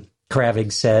defensively,"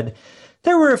 Kravig said.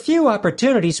 "There were a few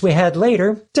opportunities we had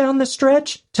later, down the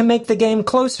stretch, to make the game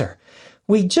closer.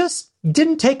 We just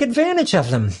didn't take advantage of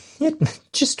them. It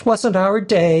just wasn't our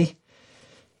day."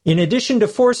 In addition to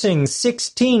forcing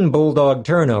 16 Bulldog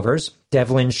turnovers,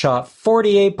 Devlin shot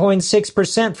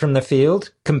 48.6% from the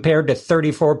field, compared to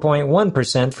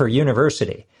 34.1% for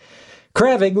University.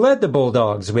 Kravig led the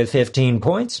Bulldogs with 15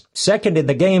 points, second in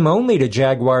the game only to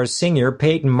Jaguars senior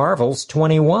Peyton Marvel's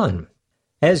 21.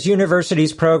 As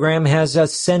University's program has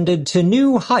ascended to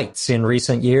new heights in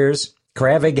recent years,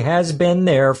 Kravig has been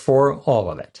there for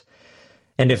all of it.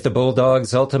 And if the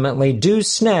Bulldogs ultimately do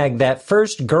snag that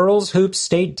first girls' hoops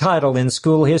state title in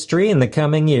school history in the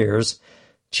coming years,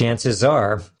 chances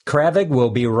are Kravig will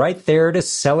be right there to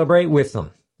celebrate with them,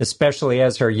 especially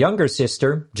as her younger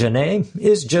sister, Janae,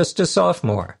 is just a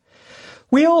sophomore.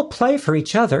 "We all play for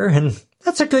each other, and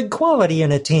that's a good quality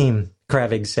in a team,"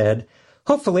 Kravig said.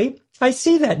 "Hopefully, I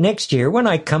see that next year when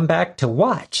I come back to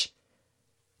watch."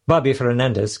 Bobby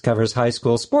Fernandez covers high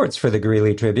school sports for the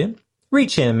Greeley Tribune.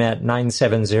 Reach him at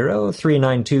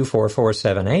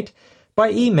 970-392-4478, by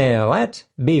email at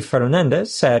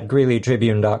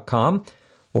bfernandez@greeleytribune.com,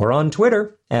 or on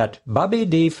Twitter at Bobby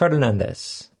D.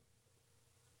 Fernandez.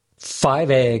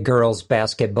 5A girls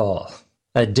basketball.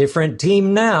 A different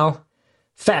team now.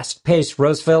 Fast-paced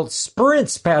Roosevelt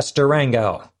sprints past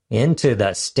Durango into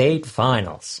the state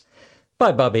finals.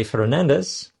 By Bobby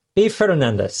Fernandez,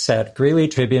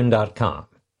 bfernandez@greeleytribune.com.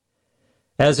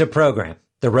 As a program,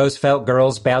 the Roosevelt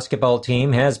girls basketball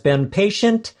team has been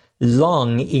patient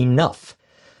long enough.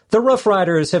 The Rough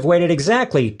Riders have waited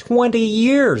exactly 20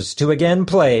 years to again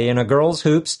play in a girls'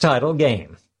 hoops title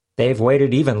game. They've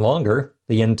waited even longer,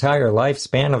 the entire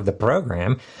lifespan of the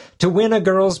program, to win a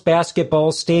girls'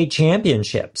 basketball state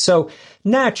championship. So,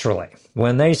 naturally,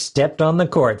 when they stepped on the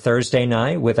court Thursday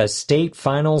night with a state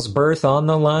finals berth on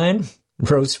the line,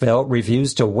 Roosevelt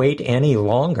refused to wait any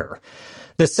longer.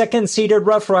 The second-seeded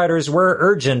Rough Riders were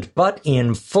urgent but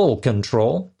in full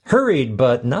control, hurried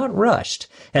but not rushed,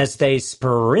 as they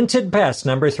sprinted past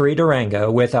number 3 Durango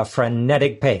with a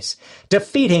frenetic pace,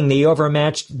 defeating the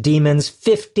overmatched Demons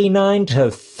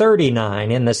 59-39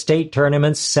 in the state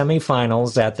tournament's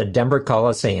semifinals at the Denver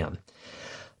Coliseum.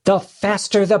 "The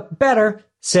faster the better,"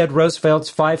 said Roosevelt's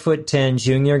 5'10"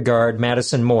 junior guard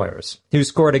Madison Moyers, who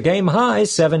scored a game-high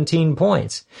 17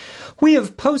 points. "We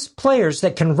have post players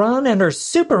that can run and are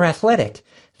super athletic.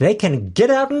 They can get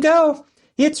out and go.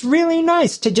 It's really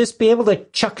nice to just be able to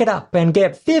chuck it up and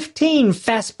get 15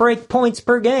 fast break points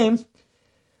per game."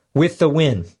 With the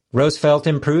win, Roosevelt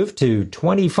improved to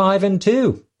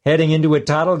 25-2, heading into a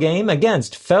title game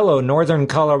against fellow Northern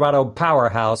Colorado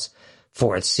powerhouse,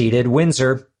 4th-seeded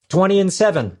Windsor,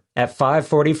 20-7 at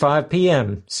 5:45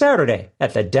 p.m. Saturday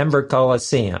at the Denver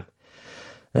Coliseum.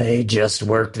 "They just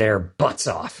worked their butts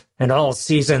off, and all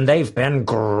season they've been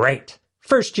great,"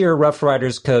 first-year Rough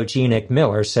Riders coach Enoch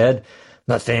Miller said.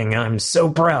 "The thing I'm so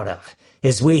proud of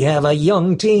is we have a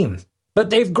young team, but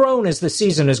they've grown as the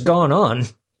season has gone on.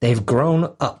 They've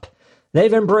grown up.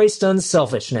 They've embraced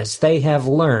unselfishness. They have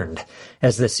learned,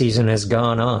 as the season has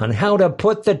gone on, how to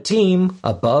put the team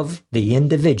above the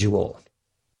individual."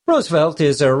 Roosevelt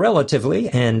is a relatively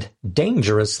and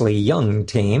dangerously young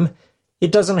team.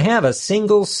 It doesn't have a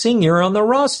single senior on the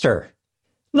roster.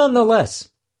 Nonetheless,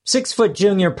 6-foot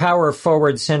junior power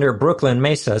forward center Brooklyn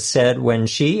Mesa said when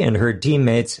she and her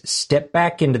teammates stepped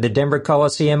back into the Denver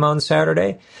Coliseum on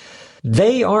Saturday,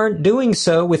 they aren't doing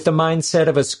so with the mindset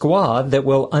of a squad that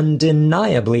will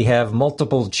undeniably have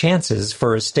multiple chances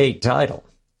for a state title.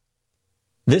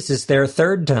 This is their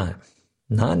third time.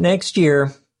 Not next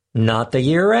year, not the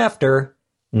year after,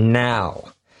 now.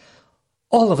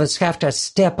 All of us have to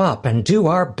step up and do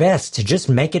our best to just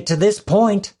make it to this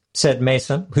point, said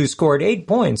Mesa, who scored 8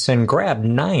 points and grabbed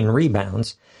 9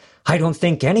 rebounds. I don't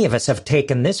think any of us have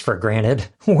taken this for granted.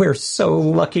 We're so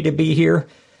lucky to be here.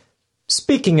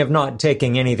 Speaking of not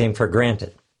taking anything for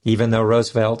granted, even though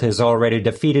Roosevelt has already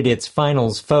defeated its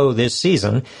finals foe this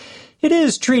season, it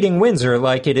is treating Windsor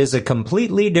like it is a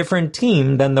completely different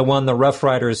team than the one the Rough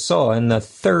Riders saw in the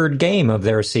third game of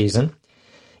their season.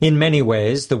 In many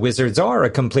ways, the Wizards are a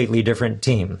completely different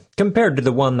team, compared to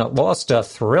the one that lost a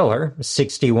thriller,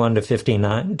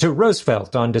 61-59, to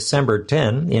Roosevelt on December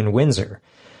 10 in Windsor.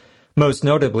 Most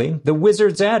notably, the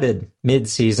Wizards added,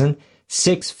 mid-season,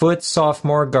 6-foot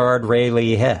sophomore guard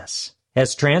Rayleigh Hess,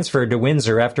 has transferred to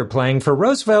Windsor after playing for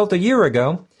Roosevelt a year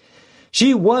ago.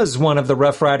 She was one of the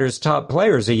Rough Riders' top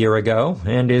players a year ago,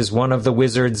 and is one of the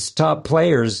Wizards' top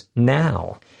players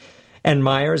now. And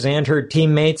Myers and her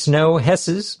teammates know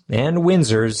Hess's and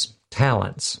Windsor's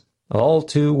talents all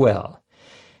too well.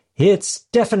 It's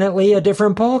definitely a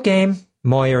different ballgame,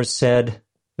 Moyers said.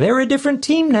 They're a different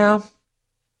team now.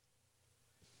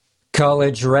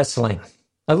 College wrestling.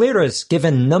 Alirez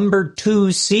given number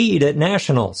 2 seed at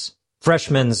Nationals.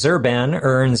 Freshman Zurban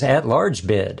earns at-large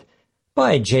bid.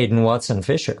 By Jaden Watson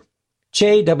Fisher.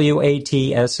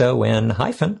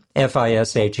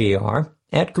 JWATSON-FISHER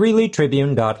at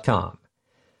GreeleyTribune.com.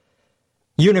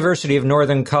 University of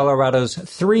Northern Colorado's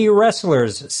 3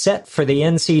 wrestlers set for the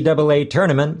NCAA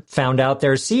tournament found out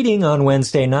their seeding on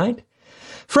Wednesday night.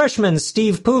 Freshman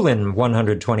Steve Poulin,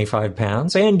 125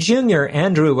 pounds, and junior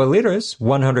Andrew Alirez,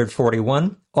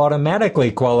 141,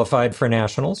 automatically qualified for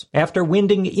nationals after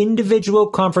winning individual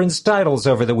conference titles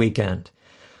over the weekend.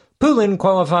 Poulin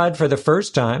qualified for the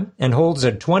first time and holds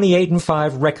a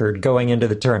 28-5 record going into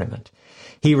the tournament.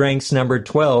 He ranks number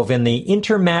 12 in the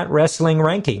Intermat Wrestling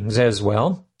rankings as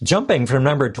well, jumping from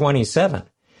number 27.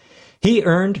 He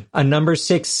earned a number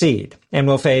 6 seed and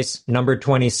will face number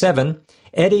 27,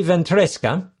 Eddie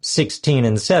Ventresca,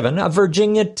 16-7, of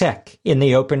Virginia Tech in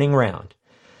the opening round.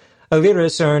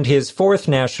 Alirez earned his 4th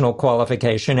national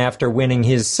qualification after winning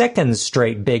his 2nd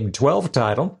straight Big 12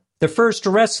 title, the first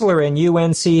wrestler in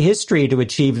UNC history to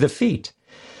achieve the feat.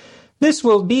 This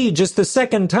will be just the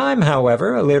 2nd time,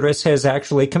 however, Alirez has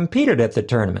actually competed at the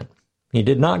tournament. He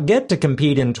did not get to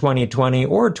compete in 2020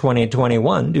 or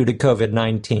 2021 due to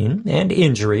COVID-19 and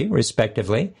injury,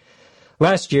 respectively.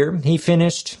 Last year, he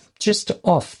finished just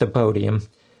off the podium.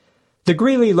 The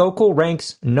Greeley local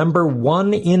ranks number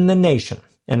 1 in the nation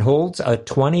and holds a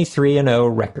 23-0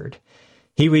 record.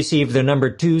 He received the number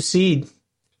 2 seed.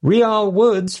 Real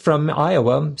Woods from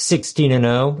Iowa,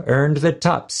 16-0, earned the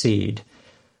top seed.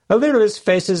 Alirez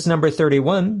faces number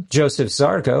 31, Joseph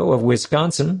Zarco of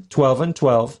Wisconsin,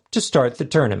 12-12, to start the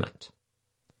tournament.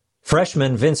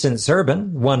 Freshman Vincent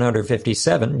Zurban,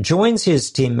 157, joins his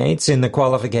teammates in the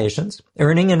qualifications,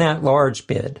 earning an at-large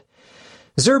bid.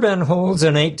 Zurban holds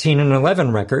an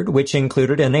 18-11 record, which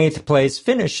included an 8th-place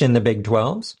finish in the Big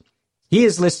 12s. He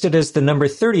is listed as the number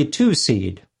 32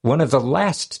 seed, one of the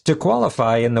last to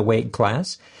qualify in the weight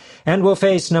class, and will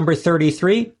face number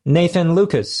 33, Nathan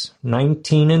Lucas,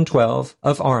 19-12,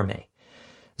 of Army.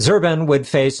 Zurban would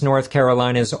face North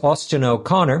Carolina's Austin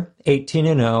O'Connor,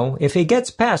 18-0, if he gets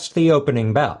past the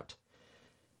opening bout.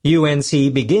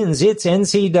 UNC begins its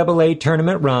NCAA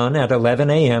tournament run at 11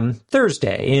 a.m.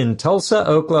 Thursday in Tulsa,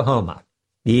 Oklahoma.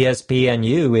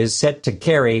 ESPNU is set to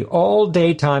carry all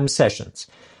daytime sessions,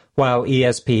 while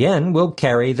ESPN will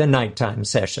carry the nighttime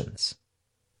sessions.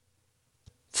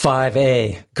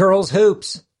 5A, Girls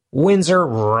Hoops. Windsor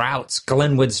routs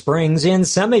Glenwood Springs in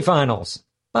semifinals.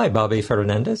 By Bobby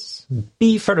Fernandez.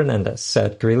 B. Fernandez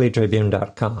at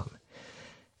GreeleyTribune.com.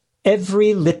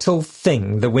 Every little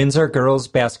thing the Windsor girls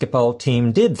basketball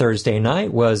team did Thursday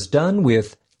night was done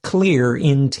with clear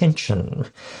intention.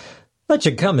 That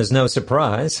should come as no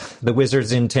surprise. The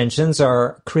Wizards' intentions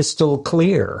are crystal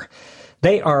clear.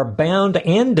 They are bound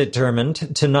and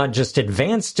determined to not just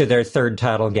advance to their 3rd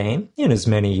title game in as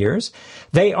many years.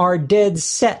 They are dead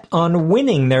set on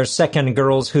winning their 2nd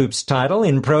girls hoops title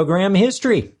in program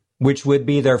history, which would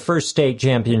be their first state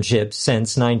championship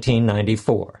since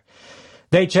 1994.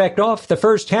 They checked off the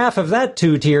first half of that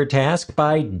 2-tier task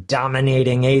by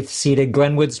dominating 8th-seeded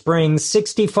Glenwood Springs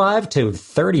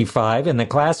 65-35 in the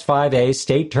Class 5A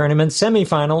state tournament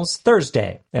semifinals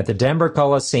Thursday at the Denver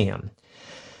Coliseum.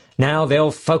 Now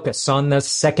they'll focus on the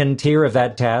 2nd tier of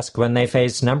that task when they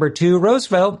face number 2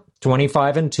 Roosevelt,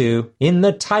 25-2, in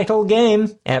the title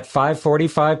game at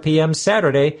 5:45 p.m.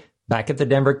 Saturday back at the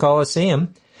Denver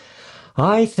Coliseum.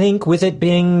 I think with it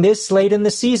being this late in the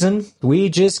season, we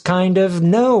just kind of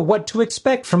know what to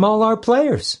expect from all our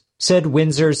players, said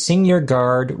Windsor senior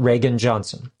guard Reagan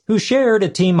Johnson, who shared a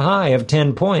team high of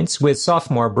 10 points with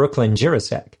sophomore Brooklyn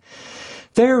Jirasek.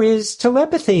 "There is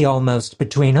telepathy almost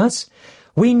between us.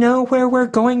 We know where we're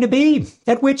going to be,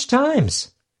 at which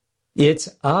times." It's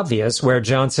obvious where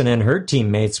Johnson and her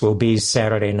teammates will be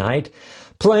Saturday night,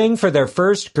 playing for their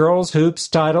first girls' hoops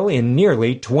title in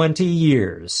nearly 20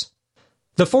 years.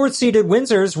 The fourth-seeded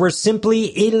Windsors were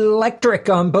simply electric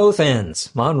on both ends,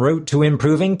 en route to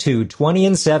improving to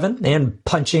 20-7 and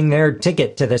punching their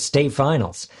ticket to the state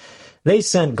finals. They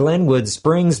sent Glenwood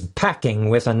Springs packing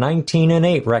with a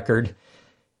 19-8 record.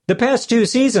 The past 2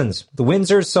 seasons, the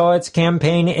Windsor saw its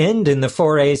campaign end in the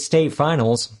 4A state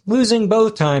finals, losing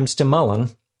both times to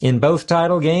Mullen. In both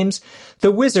title games,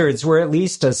 the Wizards were at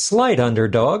least a slight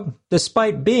underdog,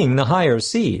 despite being the higher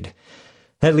seed.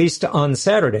 At least on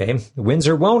Saturday,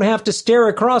 Windsor won't have to stare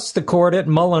across the court at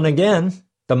Mullen again.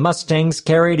 The Mustangs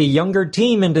carried a younger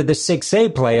team into the 6A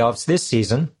playoffs this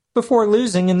season, before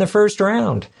losing in the first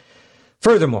round.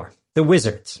 Furthermore, the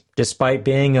Wizards, despite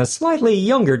being a slightly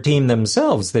younger team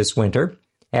themselves this winter,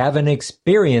 have an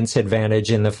experience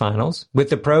advantage in the finals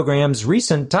with the program's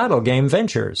recent title game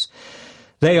ventures.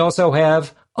 They also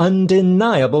have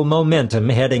undeniable momentum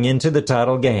heading into the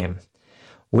title game.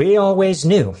 "We always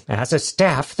knew, as a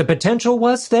staff, the potential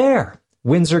was there,"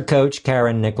 Windsor coach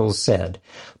Karen Nichols said.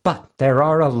 "But there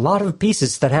are a lot of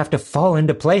pieces that have to fall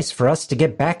into place for us to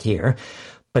get back here.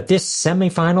 But this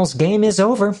semifinals game is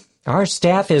over. Our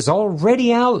staff is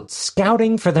already out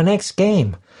scouting for the next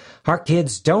game. Our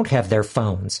kids don't have their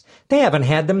phones. They haven't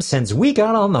had them since we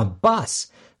got on the bus.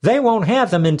 They won't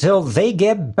have them until they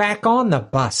get back on the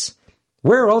bus.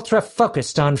 We're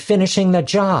ultra-focused on finishing the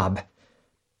job."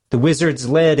 The Wizards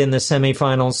led in the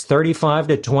semifinals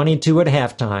 35-22 at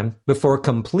halftime before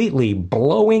completely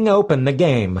blowing open the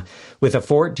game with a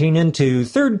 14-2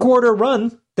 third-quarter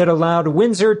run that allowed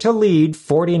Windsor to lead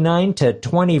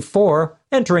 49-24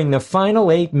 entering the final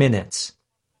 8 minutes.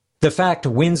 The fact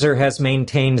Windsor has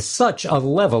maintained such a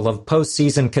level of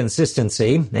postseason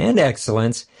consistency and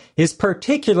excellence is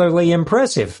particularly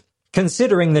impressive,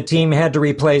 considering the team had to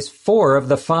replace 4 of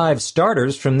the 5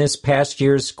 starters from this past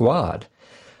year's squad.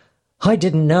 "I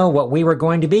didn't know what we were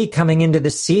going to be coming into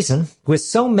this season, with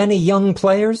so many young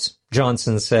players,"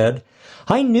 Johnson said.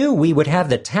 "I knew we would have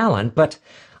the talent, but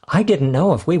I didn't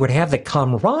know if we would have the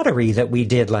camaraderie that we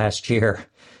did last year.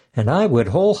 And I would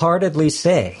wholeheartedly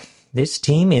say, this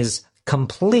team is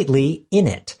completely in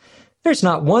it. There's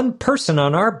not one person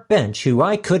on our bench who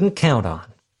I couldn't count on."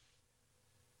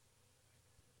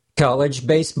 College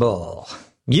baseball.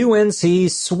 UNC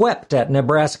swept at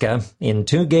Nebraska in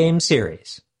 2-game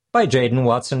series. By Jaden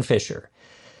Watson Fisher.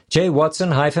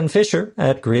 jwatson-fisher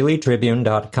at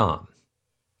GreeleyTribune.com.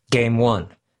 Game 1.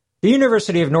 The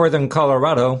University of Northern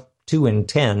Colorado,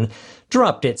 2-10,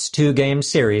 dropped its 2-game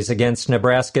series against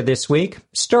Nebraska this week,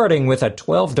 starting with a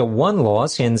 12-1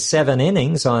 loss in 7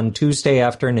 innings on Tuesday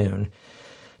afternoon.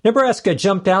 Nebraska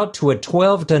jumped out to a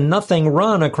 12-0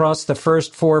 run across the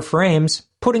first 4 frames,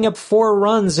 putting up 4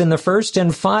 runs in the first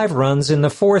and 5 runs in the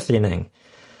 4th inning.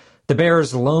 The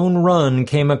Bears' lone run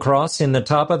came across in the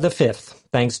top of the 5th,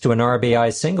 thanks to an RBI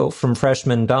single from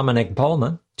freshman Dominic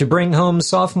Palma to bring home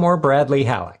sophomore Bradley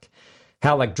Halleck.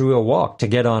 Halleck drew a walk to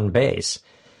get on base.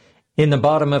 In the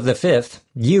bottom of the 5th,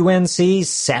 UNC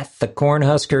sat the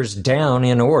Cornhuskers down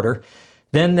in order.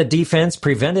 Then the defense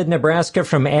prevented Nebraska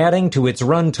from adding to its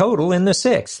run total in the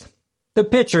 6th. The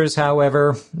pitchers,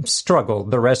 however,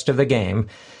 struggled the rest of the game,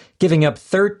 giving up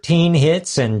 13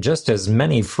 hits and just as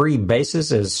many free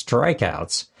bases as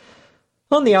strikeouts.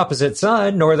 On the opposite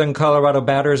side, Northern Colorado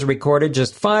batters recorded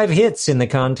just 5 hits in the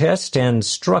contest and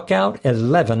struck out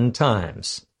 11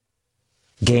 times.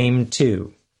 Game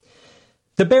 2.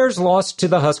 The Bears lost to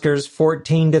the Huskers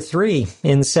 14-3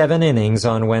 in 7 innings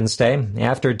on Wednesday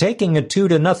after taking a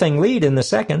 2-0 lead in the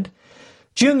second.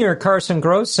 Junior Carson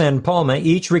Gross and Palma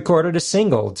each recorded a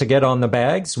single to get on the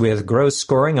bags, with Gross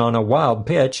scoring on a wild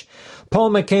pitch.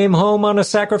 Palma came home on a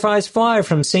sacrifice fly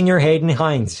from senior Hayden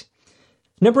Hines.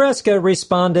 Nebraska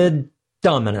responded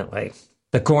dominantly.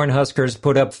 The Cornhuskers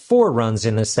put up 4 runs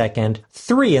in the second,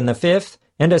 3 in the 5th,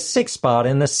 and a 6 spot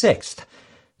in the 6th.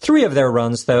 3 of their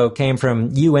runs, though, came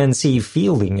from UNC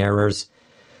fielding errors.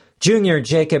 Junior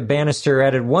Jacob Bannister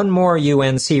added 1 more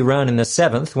UNC run in the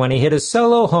 7th when he hit a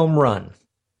solo home run.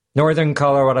 Northern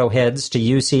Colorado heads to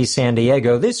UC San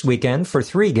Diego this weekend for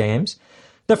 3 games.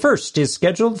 The first is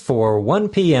scheduled for 1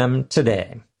 p.m.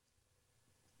 today.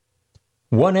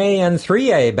 1A and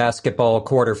 3A basketball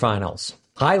quarterfinals.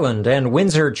 Highland and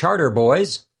Windsor Charter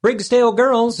Boys, Briggsdale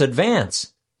Girls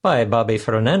advance. By Bobby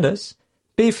Fernandez.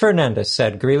 B. Fernandez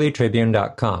at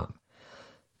GreeleyTribune.com.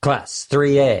 Class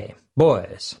 3A,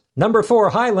 boys. Number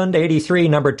 4, Highland, 83.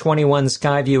 Number 21,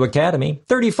 Skyview Academy,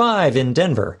 35 in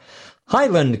Denver.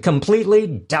 Highland completely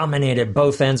dominated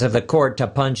both ends of the court to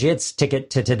punch its ticket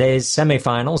to today's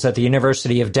semifinals at the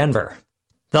University of Denver.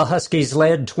 The Huskies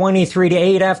led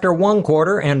 23-8 after one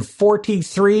quarter and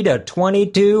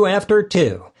 43-22 after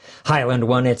two. Highland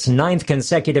won its 9th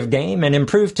consecutive game and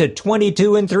improved to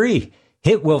 22-3.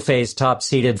 It will face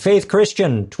top-seeded Faith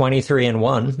Christian,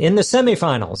 23-1, in the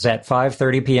semifinals at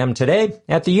 5:30 p.m. today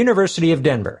at the University of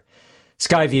Denver.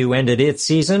 Skyview ended its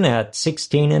season at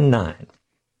 16-9.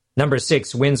 Number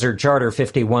 6, Windsor Charter,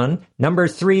 51. Number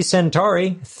 3,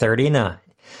 Centauri, 39.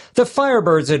 The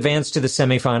Firebirds advanced to the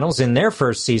semifinals in their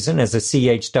first season as a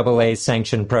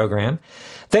CHAA-sanctioned program.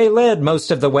 They led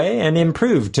most of the way and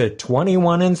improved to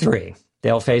 21-3.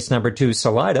 They'll face number 2,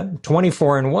 Salida,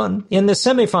 24-1, in the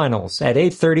semifinals at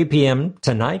 8:30 p.m.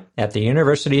 tonight at the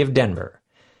University of Denver.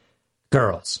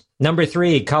 Girls. Number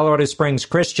 3, Colorado Springs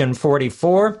Christian,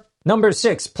 44. Number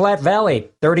 6, Platte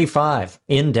Valley, 35,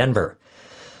 in Denver.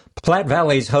 Platte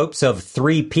Valley's hopes of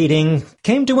three-peating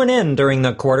came to an end during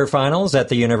the quarterfinals at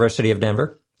the University of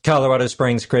Denver. Colorado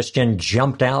Springs Christian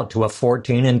jumped out to a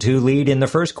 14-2 lead in the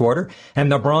first quarter,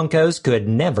 and the Broncos could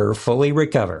never fully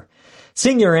recover.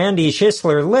 Senior Andy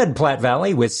Schisler led Platte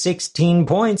Valley with 16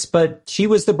 points, but she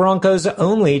was the Broncos'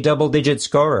 only double-digit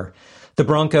scorer. The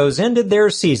Broncos ended their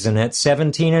season at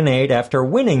 17-8 after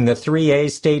winning the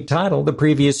 3A state title the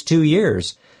previous 2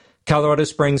 years. Colorado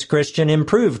Springs Christian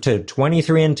improved to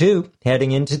 23-2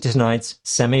 heading into tonight's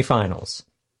semifinals.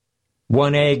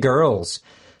 1A girls.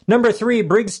 Number 3,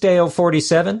 Briggsdale,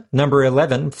 47. Number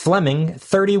 11, Fleming,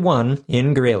 31,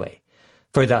 in Greeley.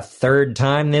 For the third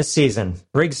time this season,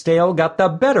 Briggsdale got the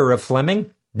better of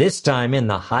Fleming, this time in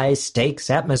the high-stakes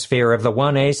atmosphere of the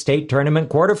 1A state tournament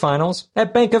quarterfinals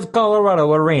at Bank of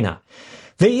Colorado Arena.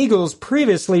 The Eagles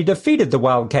previously defeated the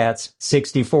Wildcats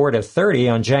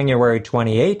 64-30 on January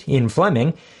 28 in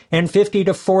Fleming and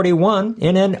 50-41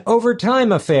 in an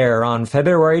overtime affair on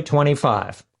February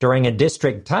 25 during a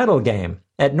district title game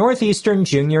at Northeastern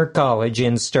Junior College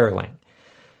in Sterling.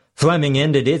 Fleming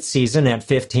ended its season at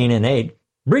 15-8.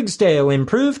 Briggsdale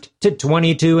improved to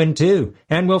 22-2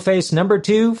 and will face number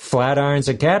 2 Flatirons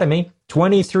Academy,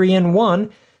 23-1.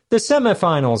 The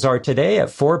semifinals are today at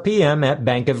 4 p.m. at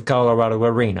Bank of Colorado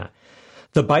Arena.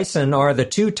 The Bison are the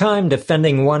two-time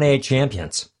defending 1A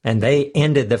champions, and they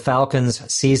ended the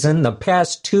Falcons' season the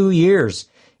past 2 years,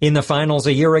 in the finals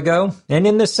a year ago and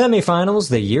in the semifinals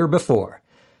the year before.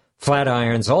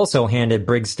 Flatirons also handed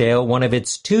Briggsdale one of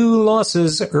its 2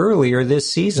 losses earlier this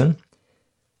season.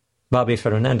 Bobby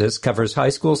Fernandez covers high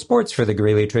school sports for the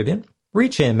Greeley Tribune.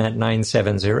 Reach him at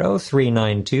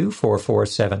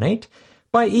 970-392-4478,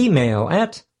 by email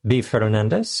at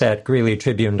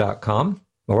bfernandez@greeleytribune.com,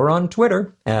 or on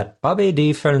Twitter at Bobby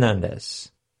D.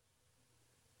 Fernandez.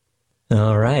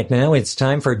 All right, now it's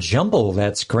time for Jumble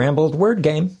That Scrambled Word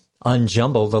Game.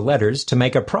 Unjumble the letters to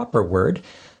make a proper word.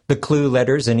 The clue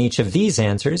letters in each of these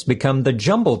answers become the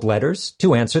jumbled letters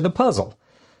to answer the puzzle.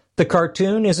 The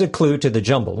cartoon is a clue to the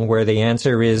jumble, where the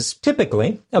answer is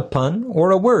typically a pun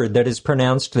or a word that is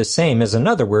pronounced the same as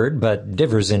another word but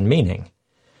differs in meaning.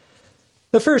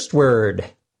 The first word,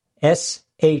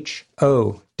 S-H-O-W-E.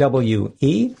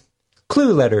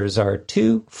 Clue letters are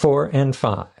 2, 4, and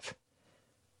 5.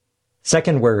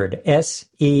 Second word,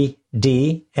 S-E-D-S-R.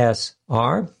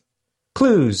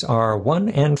 Clues are 1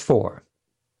 and 4.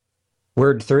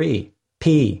 Word 3,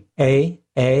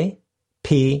 P-A-A-P-E-R.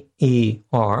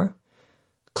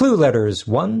 Clue letters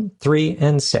 1, 3,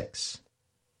 and 6.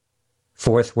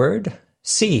 Fourth word,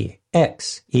 C-X-E-E-U-S.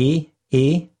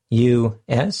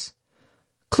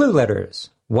 Clue letters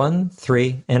 1,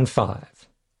 3, and 5.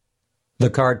 The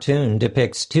cartoon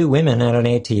depicts 2 women at an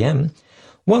ATM.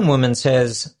 One woman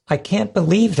says, "I can't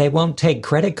believe they won't take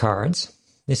credit cards.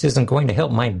 This isn't going to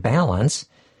help my balance."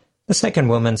 The second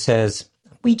woman says,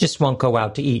 "We just won't go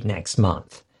out to eat next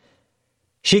month."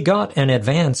 She got an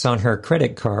advance on her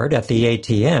credit card at the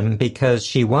ATM because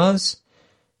she was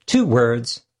 2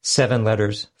 words, 7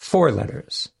 letters, 4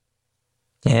 letters.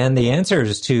 And the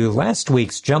answers to last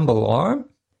week's jumble are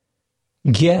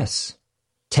guess,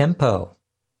 tempo,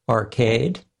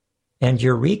 arcade, and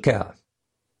eureka.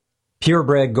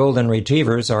 Purebred golden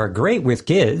retrievers are great with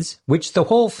kids, which the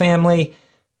whole family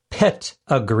pet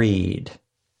agreed.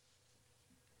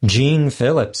 Gene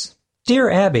Phillips,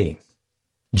 Dear Abby,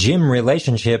 gym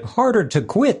relationship harder to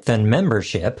quit than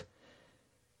membership.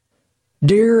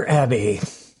 Dear Abby,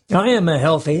 I am a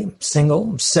healthy,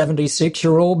 single,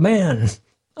 76-year-old man.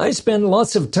 I spend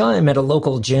lots of time at a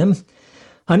local gym.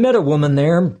 I met a woman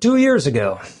there 2 years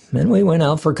ago, and we went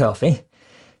out for coffee.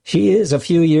 She is a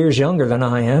few years younger than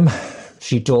I am.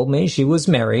 She told me she was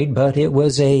married, but it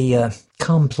was a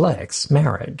complex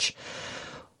marriage.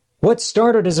 What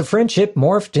started as a friendship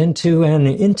morphed into an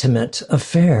intimate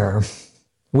affair.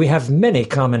 We have many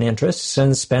common interests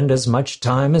and spend as much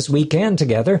time as we can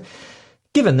together.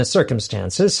 Given the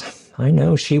circumstances, I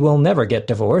know she will never get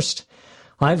divorced.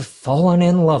 I've fallen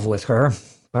in love with her,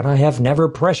 but I have never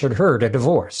pressured her to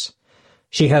divorce.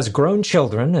 She has grown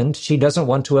children, and she doesn't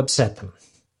want to upset them.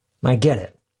 I get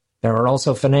it. There are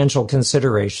also financial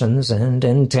considerations and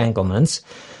entanglements.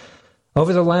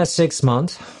 Over the last 6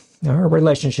 months, our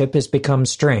relationship has become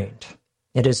strained.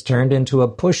 It has turned into a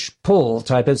push-pull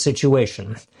type of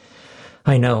situation.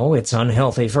 I know it's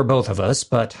unhealthy for both of us,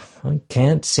 but I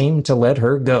can't seem to let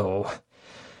her go.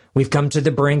 We've come to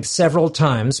the brink several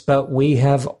times, but we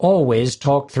have always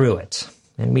talked through it,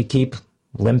 and we keep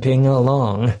limping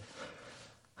along.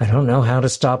 I don't know how to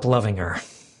stop loving her.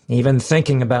 Even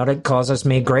thinking about it causes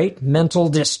me great mental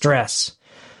distress.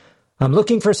 I'm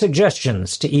looking for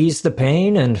suggestions to ease the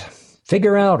pain and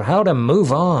figure out how to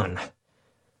move on.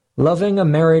 Loving a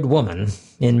married woman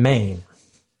in Maine.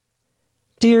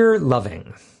 Dear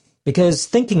Loving, because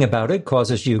thinking about it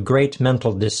causes you great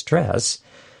mental distress,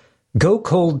 go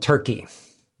cold turkey.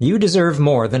 You deserve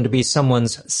more than to be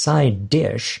someone's side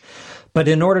dish, but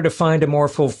in order to find a more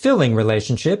fulfilling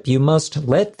relationship, you must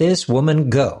let this woman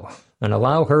go and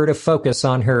allow her to focus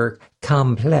on her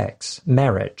complex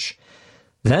marriage.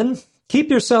 Then, keep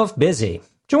yourself busy.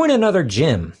 Join another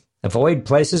gym. Avoid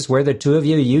places where the two of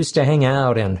you used to hang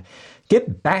out and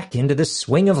get back into the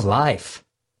swing of life.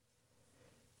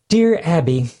 Dear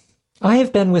Abby, I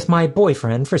have been with my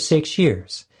boyfriend for 6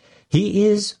 years. He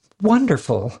is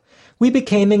wonderful. We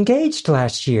became engaged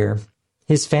last year.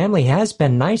 His family has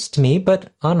been nice to me,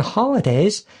 but on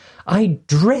holidays, I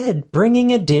dread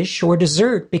bringing a dish or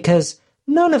dessert because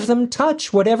none of them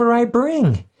touch whatever I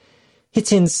bring.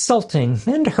 It's insulting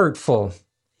and hurtful.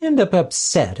 End up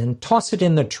upset and toss it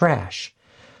in the trash.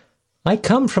 I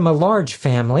come from a large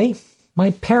family. My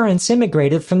parents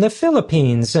immigrated from the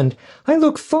Philippines, and I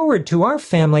look forward to our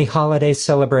family holiday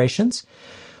celebrations.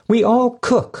 We all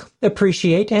cook,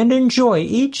 appreciate, and enjoy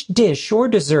each dish or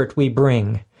dessert we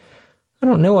bring. I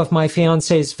don't know if my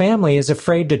fiancé's family is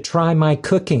afraid to try my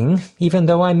cooking, even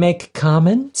though I make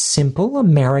common, simple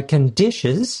American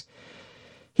dishes.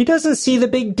 He doesn't see the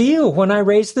big deal when I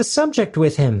raise the subject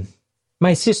with him.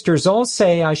 My sisters all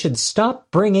say I should stop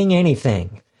bringing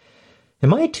anything.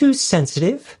 Am I too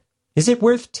sensitive? Is it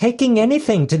worth taking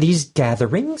anything to these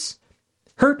gatherings?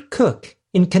 Hurt Cook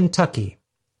in Kentucky.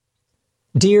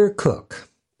 Dear Cook,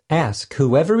 ask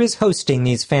whoever is hosting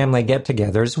these family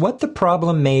get-togethers what the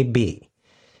problem may be.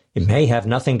 It may have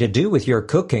nothing to do with your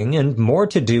cooking and more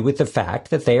to do with the fact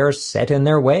that they are set in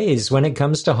their ways when it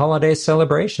comes to holiday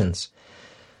celebrations.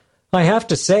 I have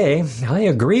to say, I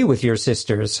agree with your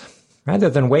sisters. Rather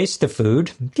than waste the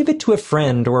food, give it to a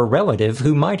friend or a relative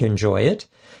who might enjoy it.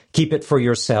 Keep it for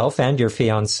yourself and your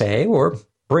fiancé, or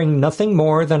bring nothing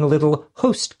more than a little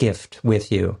host gift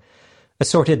with you.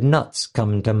 Assorted nuts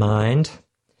come to mind.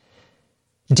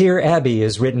 Dear Abby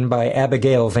is written by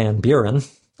Abigail Van Buren,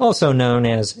 also known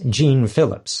as Jean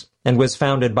Phillips, and was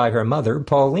founded by her mother,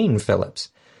 Pauline Phillips.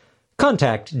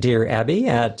 Contact Dear Abby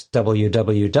at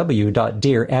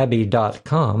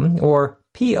www.dearabby.com or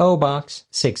P.O. Box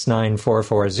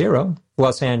 69440,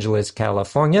 Los Angeles,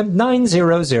 California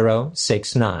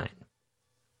 90069.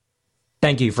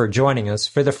 Thank you for joining us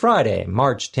for the Friday,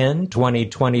 March 10,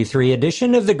 2023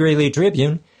 edition of the Greeley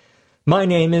Tribune. My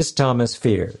name is Thomas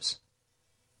Fears.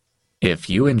 If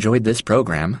you enjoyed this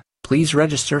program, please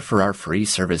register for our free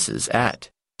services at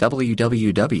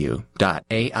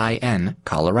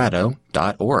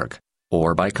www.aincolorado.org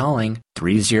or by calling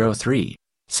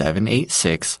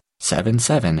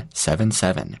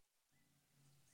 303-786-7777.